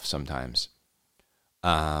myself sometimes.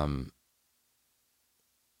 When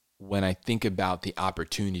I think about the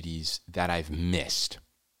opportunities that I've missed.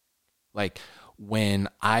 Like when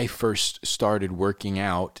I first started working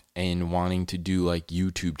out and wanting to do like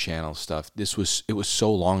YouTube channel stuff, it was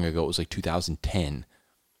so long ago. It was like 2010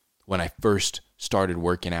 when I first started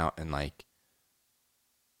working out and like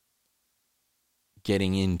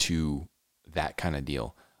getting into that kind of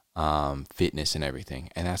deal, fitness and everything.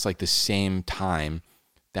 And that's like the same time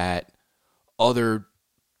that other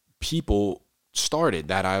people started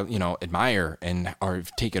that I, admire and are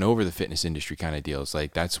taking over the fitness industry kind of deals.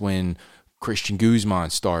 Like that's when Christian Guzman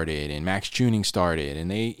started and Max Tuning started, and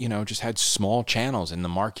they, just had small channels and the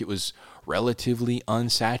market was relatively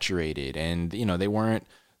unsaturated, and, they weren't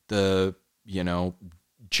the,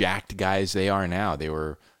 jacked guys they are now. They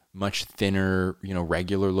were much thinner,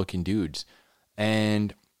 regular looking dudes.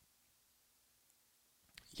 And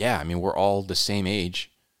yeah, I mean, we're all the same age.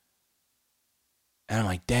 And I'm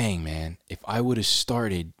like, dang, man, if I would have just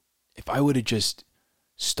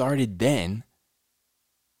started then,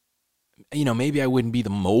 maybe I wouldn't be the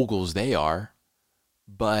moguls they are,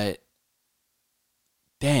 but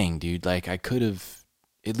dang, dude, like I could have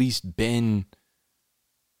at least been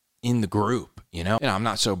in the group, And I'm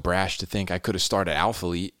not so brash to think I could have started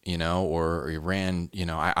Alphalete, or ran,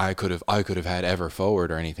 I could have had Ever Forward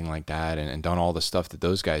or anything like that and done all the stuff that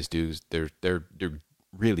those guys do. They're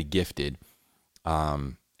really gifted.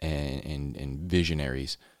 And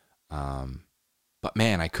visionaries. But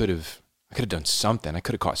man, I could have done something. I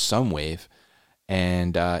could have caught some wave.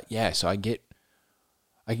 And, so I can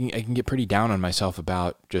get pretty down on myself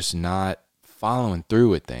about just not following through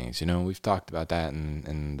with things. We've talked about that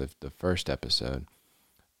in the first episode.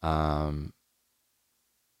 But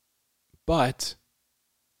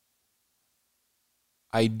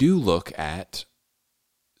I do look at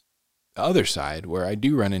the other side where I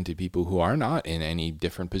do run into people who are not in any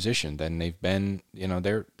different position than they've been,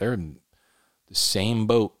 they're in the same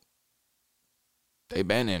boat they've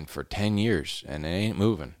been in for 10 years and it ain't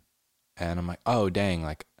moving. And I'm like, oh, dang,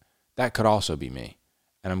 like that could also be me.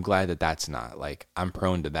 And I'm glad that that's not, like, I'm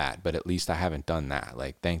prone to that, but at least I haven't done that.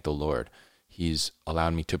 Like, thank the Lord. He's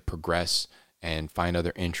allowed me to progress and find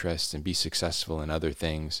other interests and be successful in other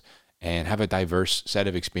things and have a diverse set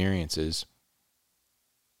of experiences.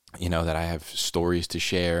 That I have stories to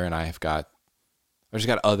share, and I've got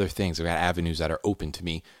other things. I've got avenues that are open to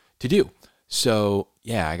me to do. So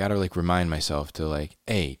yeah, I got to like remind myself to like,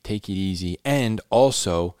 hey, take it easy. And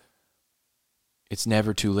also it's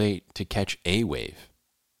never too late to catch a wave.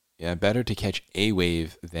 Yeah. Better to catch a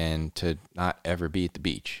wave than to not ever be at the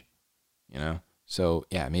beach, So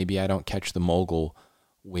yeah, maybe I don't catch the mogul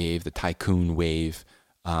wave, the tycoon wave,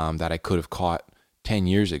 that I could have caught 10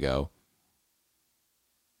 years ago.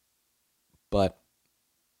 But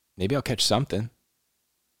maybe I'll catch something,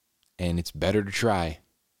 and it's better to try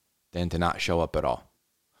than to not show up at all.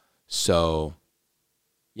 So,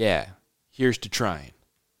 yeah, here's to trying.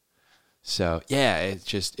 So, yeah, it's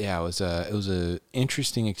just, it was a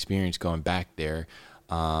interesting experience going back there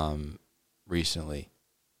recently.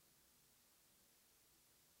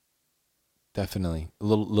 Definitely a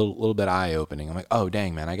little bit eye opening. I'm like, oh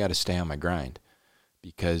dang, man, I got to stay on my grind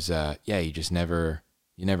because you never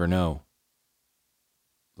know.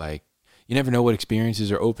 Like, you never know what experiences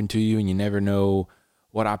are open to you, and you never know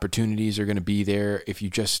what opportunities are going to be there if you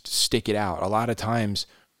just stick it out. A lot of times,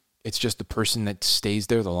 it's just the person that stays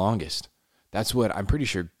there the longest. That's what I'm pretty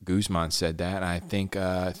sure Guzman said that. And I think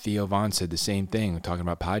Theo Von said the same thing talking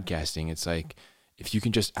about podcasting. It's like, if you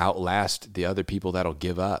can just outlast the other people that'll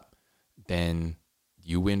give up, then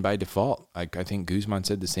you win by default. Like I think Guzman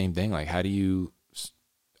said the same thing. Like how do you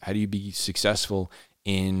be successful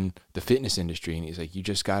in the fitness industry? And he's like, you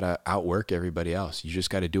just got to outwork everybody else. You just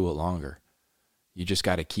got to do it longer. You just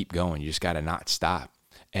got to keep going. You just got to not stop.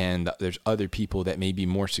 And there's other people that may be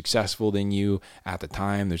more successful than you at the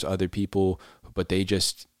time. There's other people, but they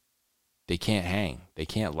can't hang. They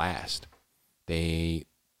can't last. They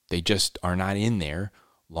just are not in there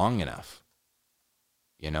long enough.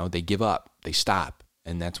 You know, they give up, they stop.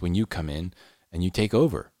 And that's when you come in and you take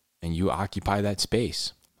over and you occupy that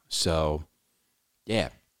space. So yeah,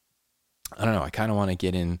 I don't know. I kind of want to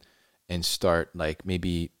get in and start like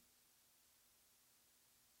maybe,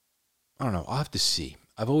 I don't know. I'll have to see.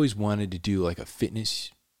 I've always wanted to do like a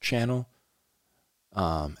fitness channel,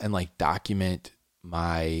 and like document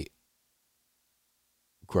my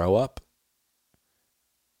grow up.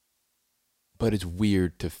 But it's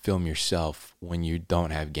weird to film yourself when you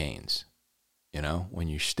don't have gains, you know, when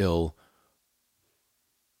you're still,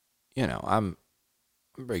 you know, I'm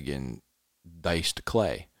friggin' diced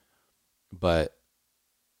clay, but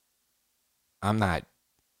I'm not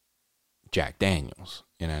Jack Daniels,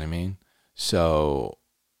 you know what I mean? So,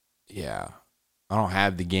 yeah, I don't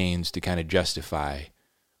have the gains to kind of justify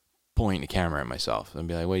pointing the camera at myself and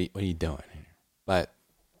be like, what are you doing? But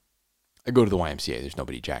I go to the YMCA. There's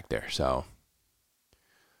nobody Jack there. So,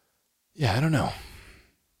 yeah, I don't know.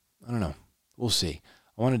 We'll see.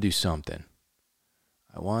 I want to do something.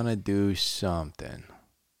 We'll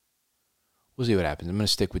see what happens. I'm going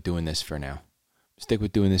to stick with doing this for now.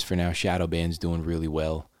 Shadow Band's doing really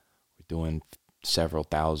well. We're doing several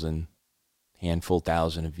thousand, handful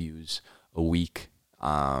thousand of views a week.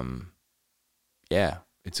 Yeah,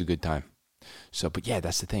 it's a good time. So, but yeah,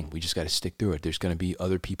 that's the thing. We just got to stick through it. There's going to be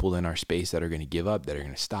other people in our space that are going to give up, that are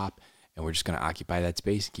going to stop, and we're just going to occupy that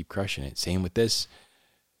space and keep crushing it. Same with this.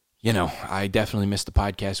 You know, I definitely missed the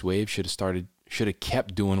podcast wave. Should have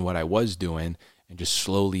kept doing what I was doing and just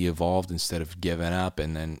slowly evolved instead of giving up.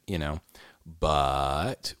 And then, you know,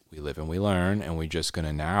 but we live and we learn, and we're just going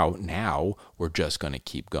to now we're just going to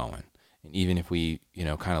keep going. And even if we, you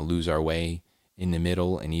know, kind of lose our way in the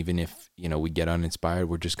middle, and even if, you know, we get uninspired,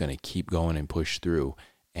 we're just going to keep going and push through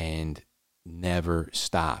and never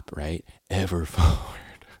stop, right? Ever forward.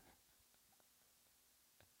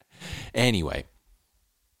 Anyway,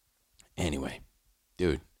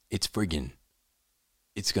 dude, it's going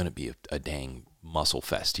to be a dang muscle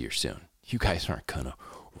fest here soon. You guys aren't going to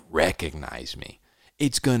recognize me.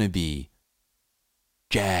 It's going to be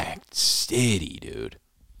jacked steady, dude.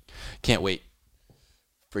 Can't wait.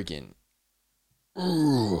 Freaking,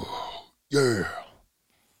 yeah.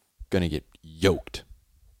 Gonna get yoked.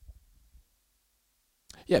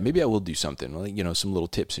 Yeah, maybe I will do something, like, you know, some little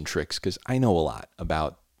tips and tricks, because I know a lot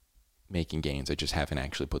about making gains. I just haven't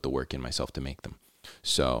actually put the work in myself to make them.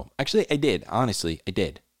 So, actually, I did. Honestly, I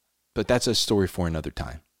did. But that's a story for another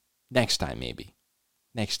time. Next time, maybe.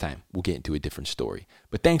 Next time, we'll get into a different story.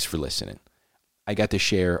 But thanks for listening. I got to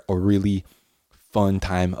share a really fun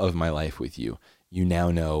time of my life with you. You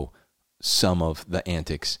now know some of the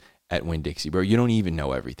antics at Winn-Dixie, bro. You don't even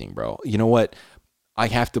know everything, bro. You know what?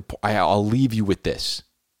 I'll leave you with this,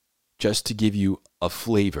 just to give you a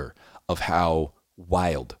flavor of how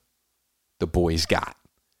wild the boys got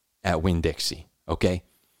at Winn-Dixie, okay?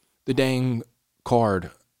 The dang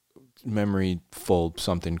card, memory full,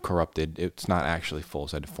 something corrupted. It's not actually full,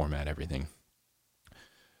 so I had to format everything.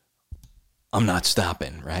 I'm not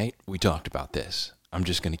stopping, right? We talked about this. I'm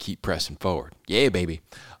just going to keep pressing forward. Yeah, baby.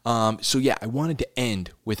 So yeah, I wanted to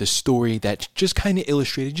end with a story that just kind of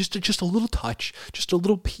illustrated just a little touch, just a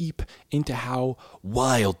little peep into how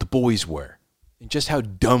wild the boys were and just how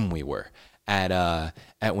dumb we were at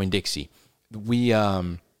Winn-Dixie. We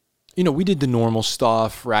we did the normal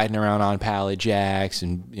stuff, riding around on pallet jacks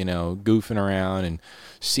and, you know, goofing around and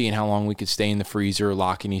seeing how long we could stay in the freezer,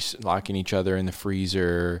 locking each other in the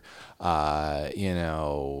freezer, eating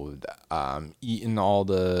all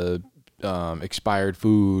the expired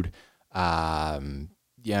food,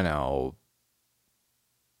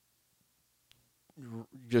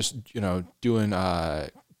 doing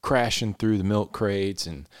crashing through the milk crates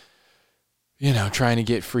and, you know, trying to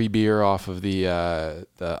get free beer off of the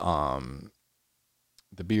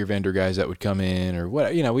beer vendor guys that would come in or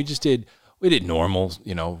what, you know, we did normal,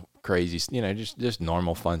 you know, crazy, you know, just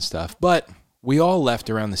normal fun stuff. But we all left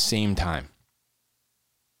around the same time,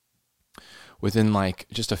 within like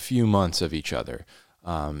just a few months of each other.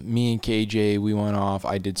 Me and KJ, we went off.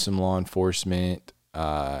 I did some law enforcement.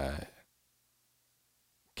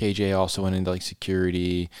 KJ also went into like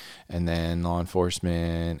security and then law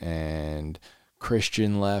enforcement and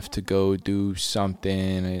Christian left to go do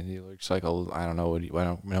something. He looks like I don't know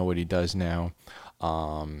what he does now.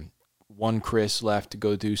 One Chris left to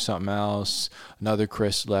go do something else. Another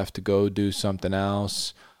Chris left to go do something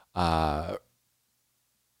else. Robert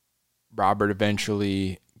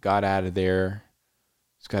eventually got out of there.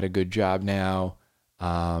 He's got a good job now.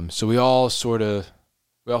 So we all sort of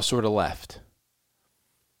left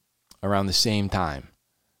around the same time.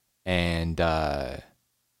 And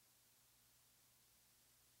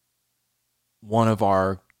one of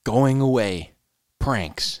our going away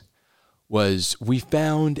pranks was we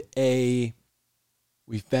found like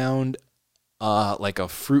a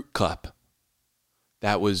fruit cup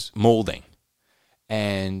that was molding,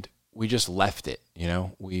 and we just left it.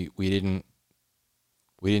 We didn't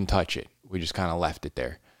touch it. We just kind of left it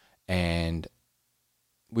there, and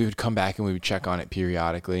we would come back and we would check on it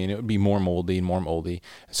periodically, and it would be more moldy and more moldy.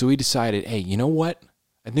 So we decided, hey, you know what?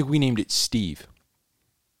 I think we named it Steve.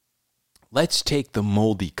 Let's take the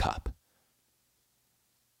moldy cup,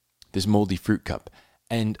 this moldy fruit cup,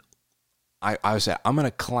 and I said, I'm going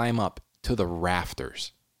to climb up to the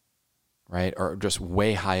rafters, right? Or just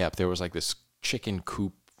way high up. There was like this chicken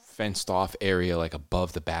coop fenced off area like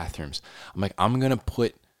above the bathrooms. I'm like,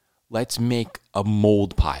 let's make a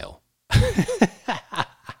mold pile.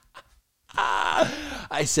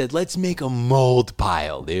 I said, let's make a mold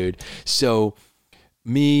pile, dude. So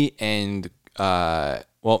me and,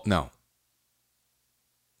 no.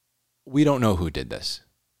 We don't know who did this.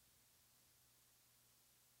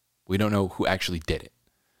 We don't know who actually did it.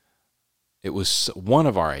 It was one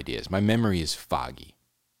of our ideas. My memory is foggy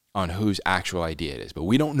on whose actual idea it is, but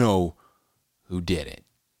we don't know who did it.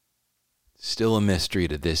 Still a mystery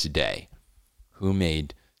to this day. Who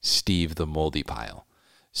made Steve the moldy pile?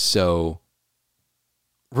 So,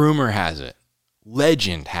 rumor has it,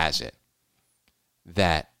 legend has it,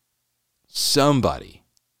 that somebody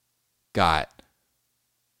got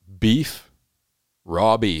beef,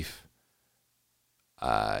 raw beef,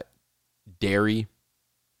 dairy,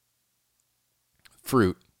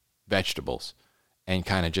 fruit, vegetables, and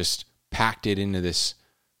kind of just packed it into this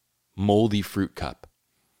moldy fruit cup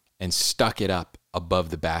and stuck it up above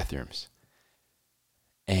the bathrooms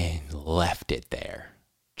and left it there,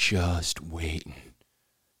 just waiting.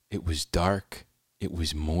 It was dark, it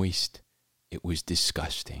was moist, it was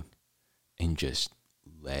disgusting, and just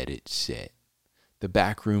let it sit. The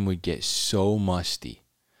back room would get so musty,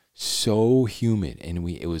 so humid, and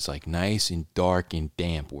it was like nice and dark and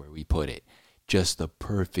damp where we put it. Just the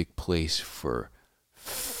perfect place for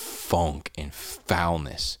funk and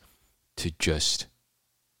foulness to just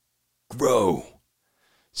grow.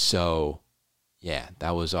 So, yeah,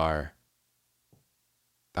 that was our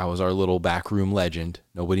little backroom legend.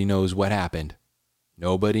 Nobody knows what happened.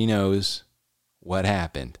 Nobody knows what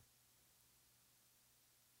happened.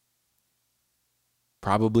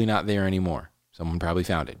 Probably not there anymore. Someone probably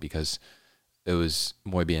found it because it was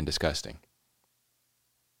muy bien disgusting.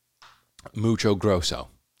 Mucho grosso.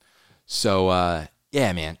 So,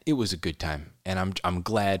 yeah, man, it was a good time. And I'm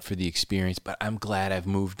glad for the experience, but I'm glad I've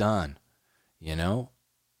moved on, And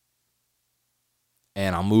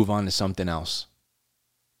I'll move on to something else.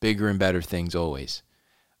 Bigger and better things always.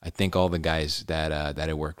 I think all the guys that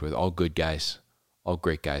I worked with, all good guys, all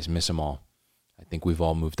great guys, miss them all. I think we've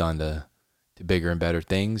all moved on to bigger and better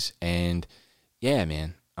things. And yeah,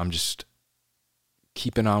 man, I'm just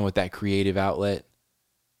keeping on with that creative outlet.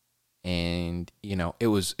 And, it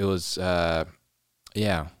was a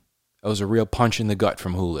real punch in the gut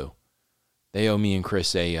from Hulu. They owe me and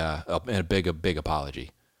Chris a big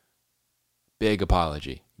apology. Big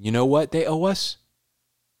apology. You know what they owe us?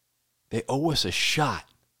 They owe us a shot.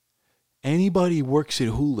 Anybody who works at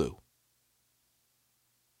Hulu,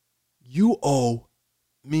 you owe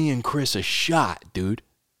me and Chris a shot, dude.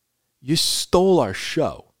 You stole our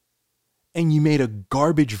show, and you made a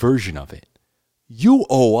garbage version of it. You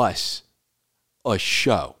owe us a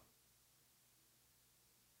show.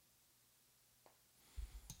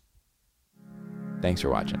 Thanks for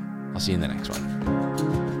watching. I'll see you in the next one.